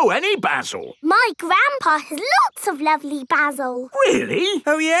to grow any basil. My grandpa has lots of lovely basil. Really?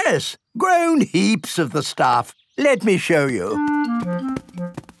 Oh, yes. Grown heaps of the stuff. Let me show you.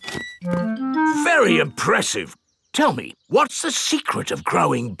 Very impressive. Tell me, what's the secret of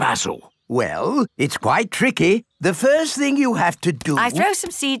growing basil? Well, it's quite tricky. The first thing you have to do... I throw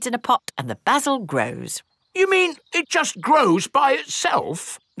some seeds in a pot and the basil grows. You mean it just grows by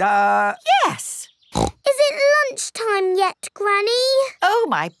itself? Yes. Is it lunchtime yet, Granny? Oh,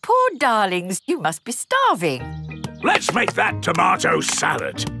 my poor darlings, you must be starving. Let's make that tomato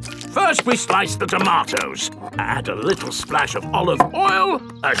salad. First, we slice the tomatoes. Add a little splash of olive oil,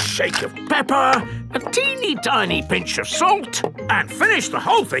 a shake of pepper, a teeny tiny pinch of salt, and finish the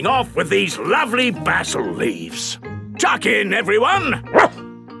whole thing off with these lovely basil leaves. Tuck in, everyone.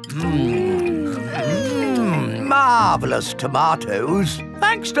 Marvellous tomatoes.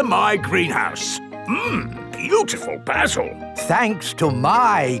 Thanks to my greenhouse. Beautiful basil. Thanks to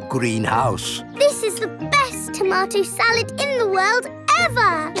my greenhouse. This is the best tomato salad in the world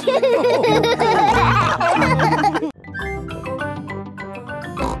ever! The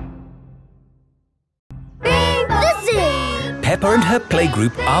zoo! Peppa and her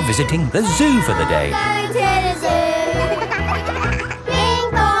playgroup are visiting the zoo for the day. Going to the zoo!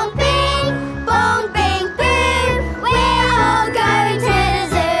 Bing bong bing, bong bing boom, we're all going to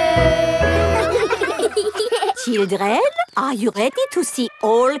the zoo! Children, are you ready to see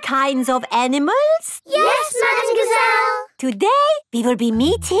all kinds of animals? Yes, Madam Gazelle! Today, we will be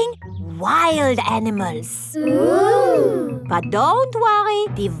meeting wild animals. Ooh! But don't worry,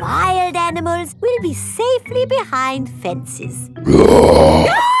 the wild animals will be safely behind fences. A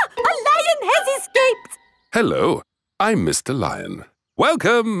lion has escaped! Hello, I'm Mr. Lion.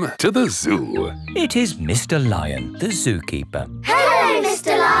 Welcome to the zoo. It is Mr. Lion, the zookeeper. Hello,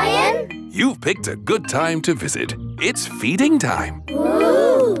 Mr. Lion! You've picked a good time to visit. It's feeding time.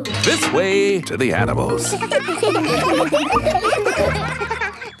 Ooh! This way to the animals.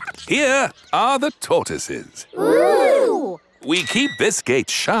 Here are the tortoises. Ooh! We keep this gate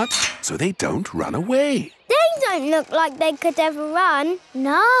shut so they don't run away. They don't look like they could ever run.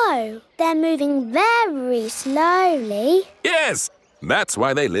 No, they're moving very slowly. Yes, that's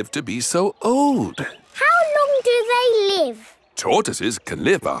why they live to be so old. How long do they live? Tortoises can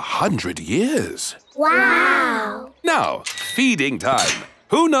live 100 years. Wow! Now, feeding time.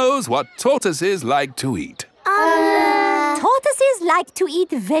 Who knows what tortoises like to eat? Tortoises like to eat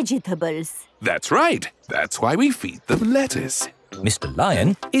vegetables. That's right. That's why we feed them lettuce. Mr.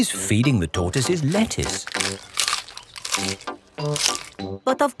 Lion is feeding the tortoises lettuce.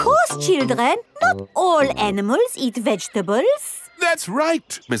 But of course, children, not all animals eat vegetables. That's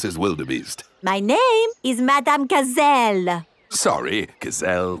right, Mrs. Wildebeest. My name is Madame Gazelle. Sorry,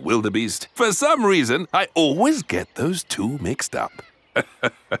 Gazelle, Wildebeest. For some reason, I always get those two mixed up.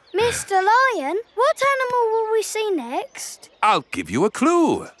 Mr. Lion, what animal will we see next? I'll give you a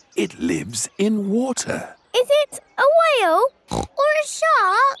clue. It lives in water. Is it a whale or a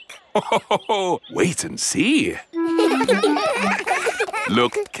shark? Wait and see.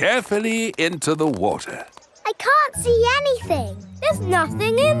 Look carefully into the water. I can't see anything. There's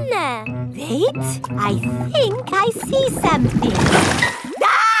nothing in there. Wait, I think I see something.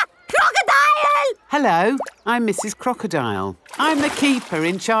 Ah! Crocodile! Hello, I'm Mrs. Crocodile. I'm the keeper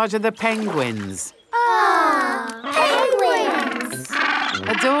in charge of the penguins. Ah, penguins!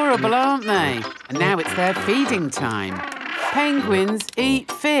 Adorable, aren't they? And now it's their feeding time. Penguins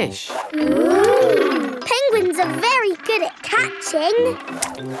eat fish. Ooh. Penguins are very good at catching.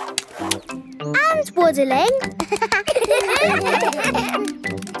 And waddling.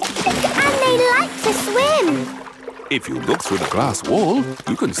 And they like to swim. If you look through the glass wall,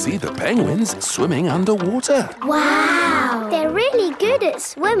 you can see the penguins swimming underwater. Wow! They're really good at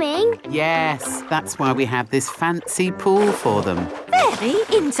swimming. Yes, that's why we have this fancy pool for them. Very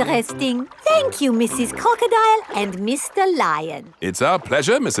interesting. Thank you, Mrs. Crocodile and Mr. Lion. It's our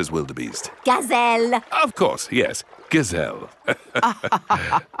pleasure, Mrs. Wildebeest. Gazelle. Of course, yes. Gazelle.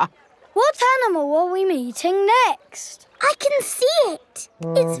 What animal are we meeting next? I can see it.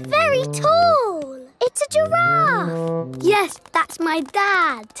 It's very tall. It's a giraffe. Yes, that's my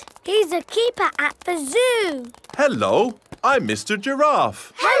dad. He's a keeper at the zoo. Hello, I'm Mr.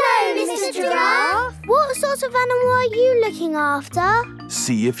 Giraffe. Hello, Mr. Giraffe. What sort of animal are you looking after?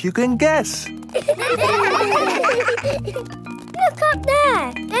 See if you can guess. Look up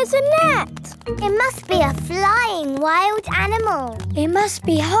there. There's a net. It must be a flying wild animal. It must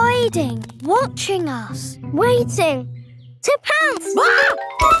be hiding, watching us, waiting to pounce.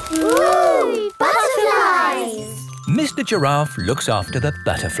 Ooh, butterflies! Mr. Giraffe looks after the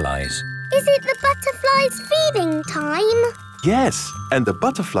butterflies. Is it the butterflies' feeding time? Yes, and the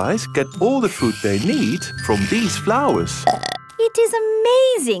butterflies get all the food they need from these flowers. It is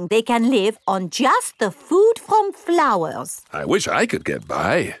amazing they can live on just the food from flowers. I wish I could get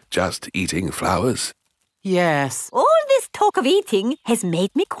by just eating flowers. Yes. All this talk of eating has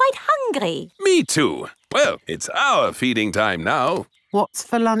made me quite hungry. Me too. Well, it's our feeding time now. What's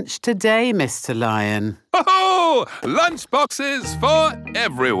for lunch today, Mr. Lion? Ho-ho! Lunch boxes for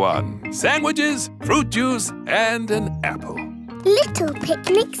everyone. Sandwiches, fruit juice, and an apple. Little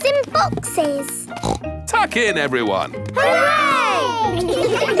picnics in boxes. Tuck in, everyone. Hooray!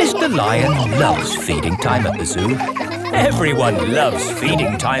 Mr. Lion loves feeding time at the zoo. Everyone loves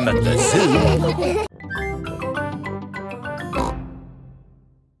feeding time at the zoo.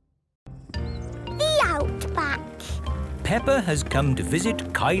 The Outback. Peppa has come to visit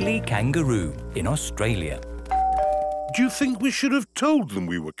Kylie Kangaroo in Australia. Do you think we should have told them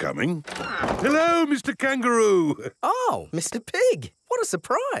we were coming? Hello, Mr. Kangaroo. Oh, Mr. Pig. What a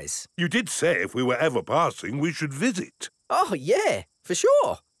surprise. You did say if we were ever passing, we should visit. Oh, yeah, for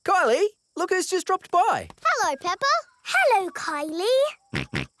sure. Kylie, look who's just dropped by. Hello, Peppa. Hello, Kylie.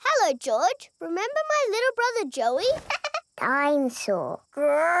 Hello, George. Remember my little brother Joey? Dinosaur.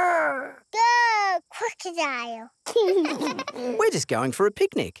 Grrr. Grrr, crocodile. We're just going for a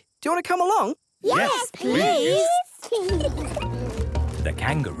picnic. Do you want to come along? Yes, please. The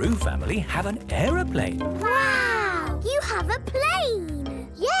kangaroo family have an aeroplane. Wow! You have a plane.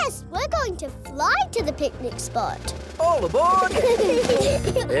 Yes, we're going to fly to the picnic spot. All aboard!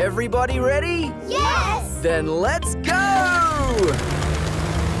 Everybody ready? Yes! Then let's go!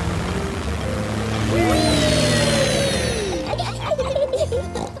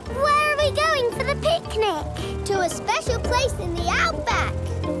 Where are we going for the picnic? To a special place in the Outback.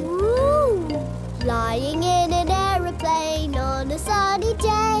 Ooh! Flying in an aeroplane on a sunny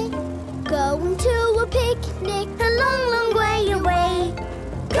day. Going to a picnic a long, long way away.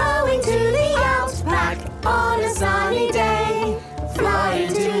 Going to the Outback on a sunny day. Flying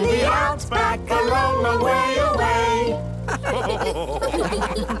to the Outback a long, long way away.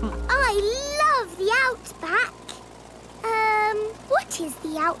 I love the Outback. What is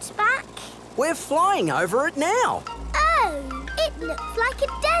the Outback? We're flying over it now. Oh, it looks like a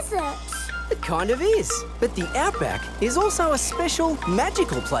desert. It kind of is. But the Outback is also a special,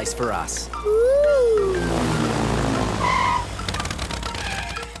 magical place for us. Ooh.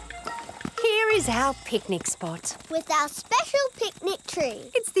 Here is our picnic spot. With our special picnic tree.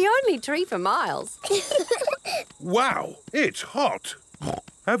 It's the only tree for miles. Wow, it's hot.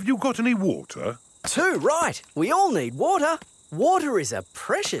 Have you got any water? Too right. We all need water. Water is a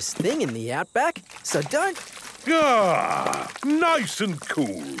precious thing in the Outback, so don't... Ah, nice and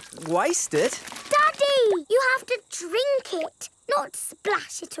cool. Waste it. Daddy, you have to drink it, not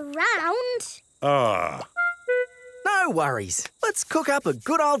splash it around. Ah. No worries. Let's cook up a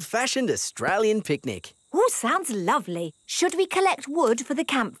good old-fashioned Australian picnic. Oh, sounds lovely. Should we collect wood for the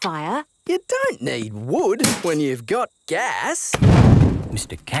campfire? You don't need wood when you've got gas.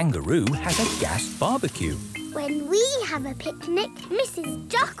 Mr. Kangaroo has a gas barbecue. When we have a picnic, Mrs.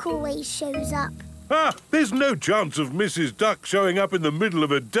 Duck always shows up. Ah, there's no chance of Mrs. Duck showing up in the middle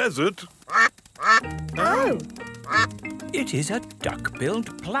of a desert. Oh. It is a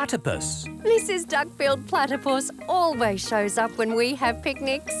duck-billed platypus. Mrs. Duck-billed Platypus always shows up when we have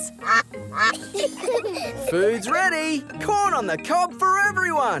picnics. Food's ready. Corn on the cob for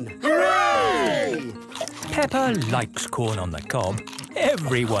everyone. Hooray! Peppa likes corn on the cob.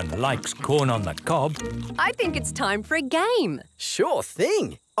 Everyone likes corn on the cob. I think it's time for a game. Sure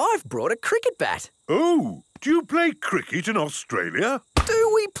thing. I've brought a cricket bat. Oh, do you play cricket in Australia?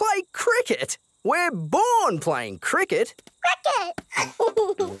 Do we play cricket? We're born playing cricket. Cricket!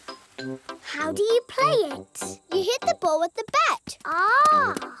 How do you play it? You hit the ball with the bat.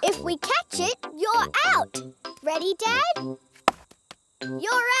 Ah! If we catch it, you're out. Ready, Dad?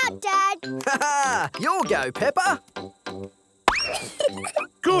 You're out, Dad. Ha! You'll go, Peppa.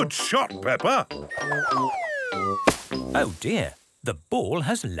 Good shot, Peppa. Oh dear, the ball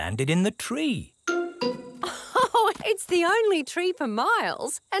has landed in the tree. Oh, it's the only tree for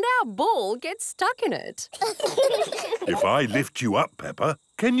miles, and our ball gets stuck in it. If I lift you up, Peppa,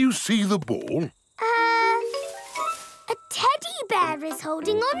 can you see the ball? A teddy bear is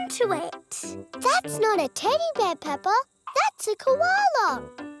holding on to it. That's not a teddy bear, Peppa. That's a koala.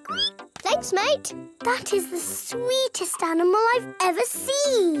 Thanks, mate. That is the sweetest animal I've ever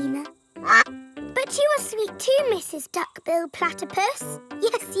seen. But you are sweet too, Mrs. Duck-billed Platypus.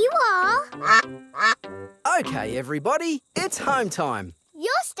 Yes, you are. OK, everybody, it's home time.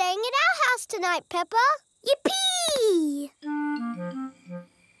 You're staying at our house tonight, Peppa. Yippee!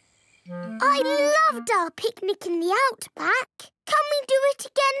 I loved our picnic in the Outback. Can we do it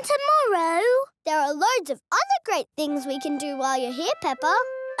again tomorrow? There are loads of other great things we can do while you're here, Peppa.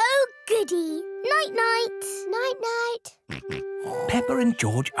 Oh, goody. Night-night. Night-night. Peppa and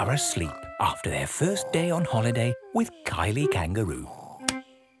George are asleep after their first day on holiday with Kylie Kangaroo.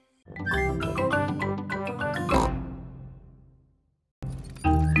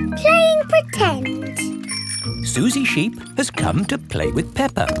 Suzy Sheep has come to play with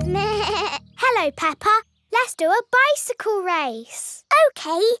Peppa. Hello, Peppa. Let's do a bicycle race.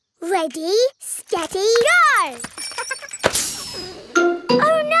 OK, ready, steady, go!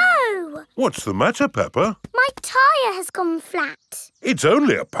 Oh, no! What's the matter, Peppa? My tyre has gone flat. It's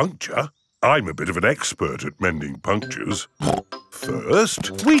only a puncture. I'm a bit of an expert at mending punctures.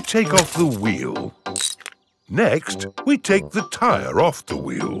 First, we take off the wheel. Next, we take the tyre off the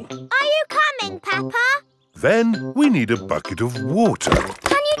wheel. Are you coming, Peppa? Then we need a bucket of water.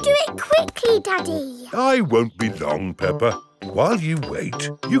 Can you do it quickly, Daddy? I won't be long, Peppa. While you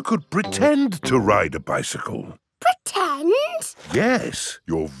wait, you could pretend to ride a bicycle. Pretend? Yes,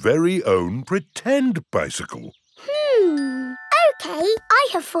 your very own pretend bicycle. OK, I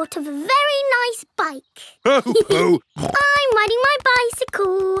have thought of a very nice bike. Ho, ho! I'm riding my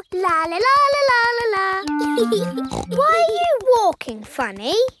bicycle. La la la la la la la. Why are you walking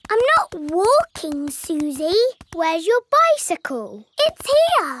funny? I'm not walking, Suzy. Where's your bicycle? It's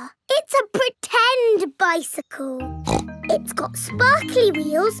here. It's a pretend bicycle. It's got sparkly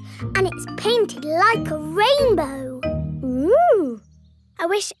wheels and it's painted like a rainbow. Ooh. I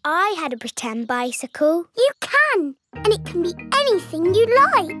wish I had a pretend bicycle. You can, and it can be anything you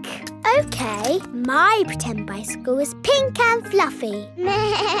like. OK, my pretend bicycle is pink and fluffy.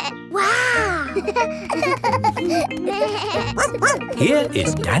 Wow! Here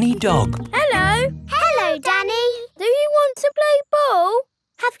is Danny Dog. Hello. Hello, Danny. Do you want to play ball?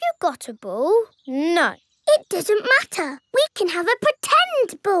 Have you got a ball? No. It doesn't matter. We can have a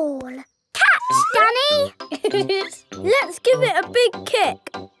pretend ball. Catch, Danny! Let's give it a big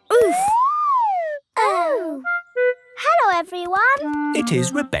kick. Oof! Oh! Hello, everyone. It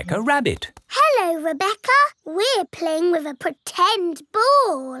is Rebecca Rabbit. Hello, Rebecca. We're playing with a pretend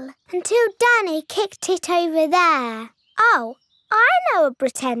ball. Until Danny kicked it over there. Oh, I know a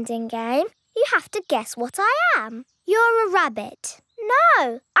pretending game. You have to guess what I am. You're a rabbit.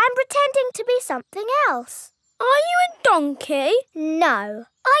 No, I'm pretending to be something else. Are you a donkey? No.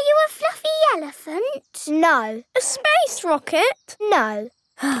 Are you a fluffy elephant? No. A space rocket? No.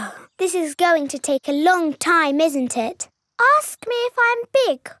 This is going to take a long time, isn't it? Ask me if I'm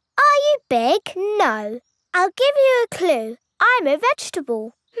big. Are you big? No. I'll give you a clue. I'm a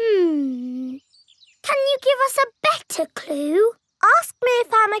vegetable. Can you give us a better clue? Ask me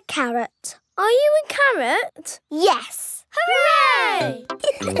if I'm a carrot. Are you a carrot? Yes. Hooray!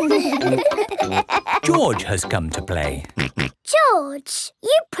 George has come to play. George,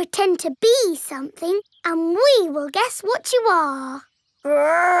 you pretend to be something and we will guess what you are.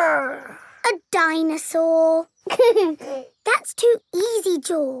 A dinosaur. That's too easy,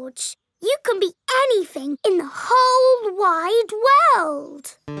 George. You can be anything in the whole wide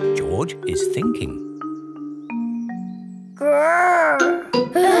world. George is thinking.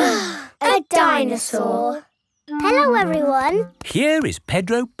 A dinosaur. Hello, everyone. Here is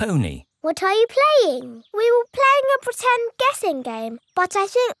Pedro Pony. What are you playing? We were playing a pretend guessing game, but I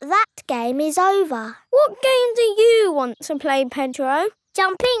think that game is over. What game do you want to play, Pedro?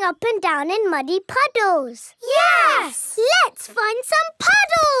 Jumping up and down in muddy puddles. Yes! Let's find some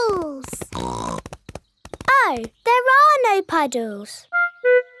puddles! Oh, there are no puddles.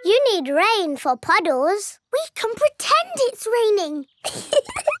 You need rain for puddles. We can pretend it's raining.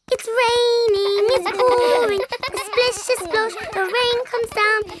 It's raining, it's pouring, splish, splosh, the rain comes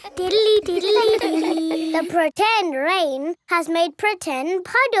down, diddly diddly dee. The pretend rain has made pretend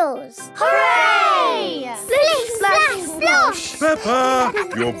puddles. Hooray! Splish, splash, splosh! Peppa,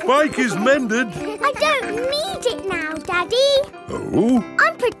 your bike is mended. I don't need it now, Daddy. Oh?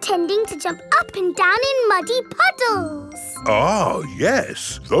 I'm pretending to jump up and down in muddy puddles. Ah,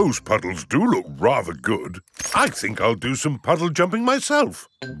 yes. Those puddles do look rather good. I think I'll do some puddle jumping myself.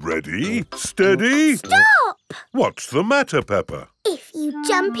 Ready, steady... Stop! What's the matter, Peppa? If you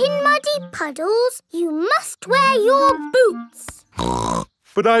jump in muddy puddles, you must wear your boots.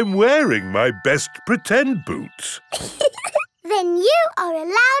 But I'm wearing my best pretend boots. Then you are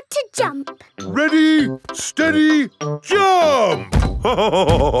allowed to jump. Ready, steady, jump!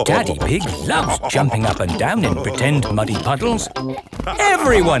 Daddy Pig loves jumping up and down in pretend muddy puddles.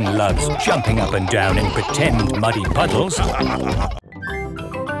 Everyone loves jumping up and down in pretend muddy puddles.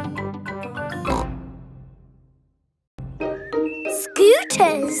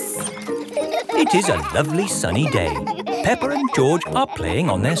 Scooters! It is a lovely sunny day. Peppa and George are playing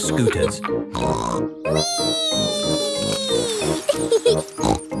on their scooters.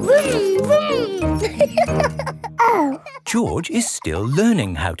 Vroom, vroom. Oh. George is still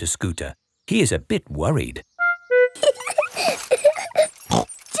learning how to scooter. He is a bit worried.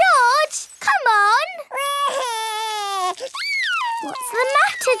 George, come on! What's the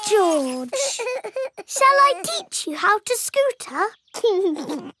matter, George? Shall I teach you how to scooter?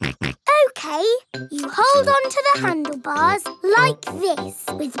 OK, you hold on to the handlebars like this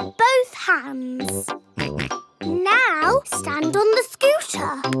with both hands. Now stand on the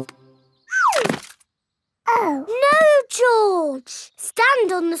scooter. Oh. No, George.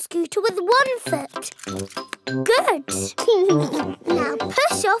 Stand on the scooter with one foot. Good. Now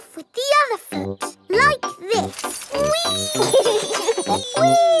push off with the other foot, like this.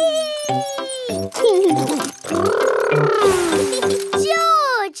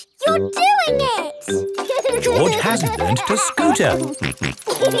 George, you're doing it! George has learned to scooter.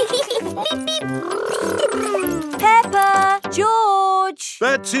 Peppa! George!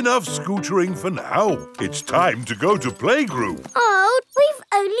 That's enough scootering for now. It's time to go to playgroup. Oh, we've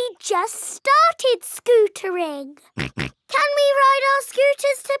only just started scootering. Can we ride our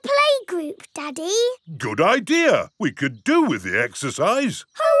scooters to playgroup, Daddy? Good idea. We could do with the exercise.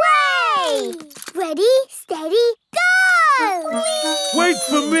 Hooray! Ready, steady, go! Wait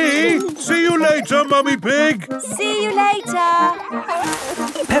for me. See you later, Mummy Pig. See you later.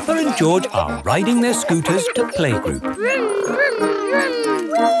 Peppa and George are riding their scooters to playgroup. Vroom, vroom,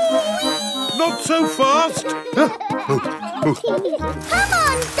 vroom. Not so fast. Come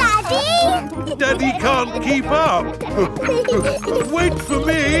on, Daddy! Daddy can't keep up. Wait for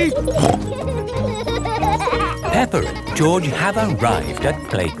me. Peppa and George have arrived at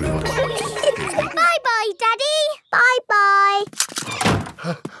playgroup. Bye-bye, Daddy. Bye-bye.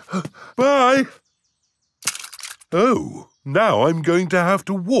 Bye. Oh, now I'm going to have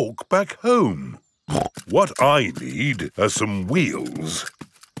to walk back home. What I need are some wheels.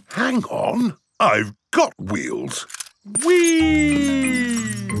 Hang on, I've got wheels. Whee!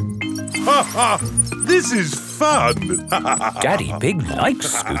 Ha ha! This is fun! Daddy Pig likes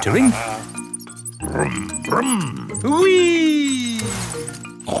scootering. Brum, brum. Whee!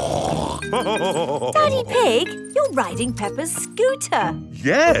 Daddy Pig, you're riding Peppa's scooter.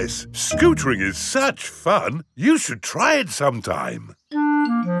 Yes, scootering is such fun. You should try it sometime.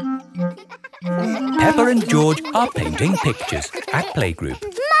 Peppa and George are painting pictures at playgroup.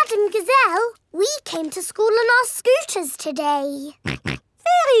 Madam Gazelle, we came to school on our scooters today.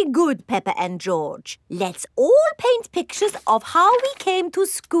 Very good, Peppa and George. Let's all paint pictures of how we came to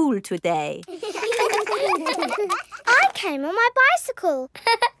school today. I came on my bicycle.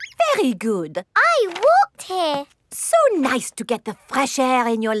 Very good. I walked here. So nice to get the fresh air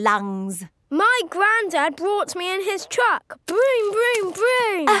in your lungs. My granddad brought me in his truck. Broom, broom,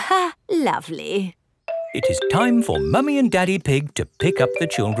 broom. Lovely. It is time for Mummy and Daddy Pig to pick up the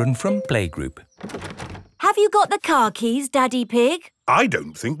children from playgroup. Have you got the car keys, Daddy Pig? I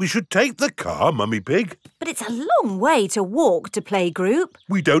don't think we should take the car, Mummy Pig. But it's a long way to walk to playgroup.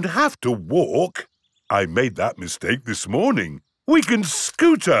 We don't have to walk. I made that mistake this morning. We can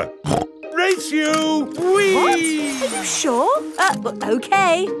scooter. Race you! Whee! What? Are you sure?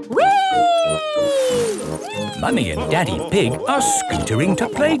 OK. Whee! Mummy and Daddy Pig are scootering to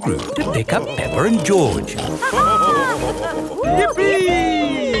playgroup to pick up Peppa and George. Yippee!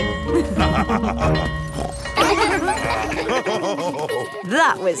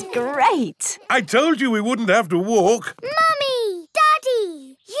 That was great. I told you we wouldn't have to walk. Mummy!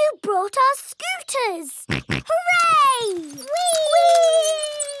 Daddy! You brought our scooters! Hooray! Whee!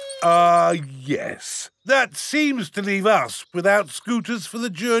 Yes. That seems to leave us without scooters for the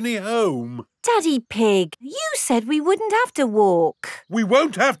journey home. Daddy Pig, you said we wouldn't have to walk. We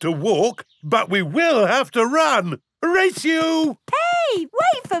won't have to walk, but we will have to run. Race you! Hey,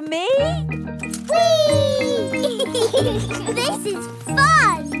 wait for me. Whee! This is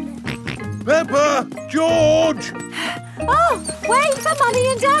fun! Peppa! George! Oh, wait for Mummy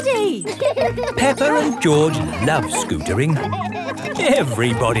and Daddy. Peppa and George love scootering.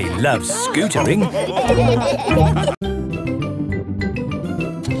 Everybody loves scootering.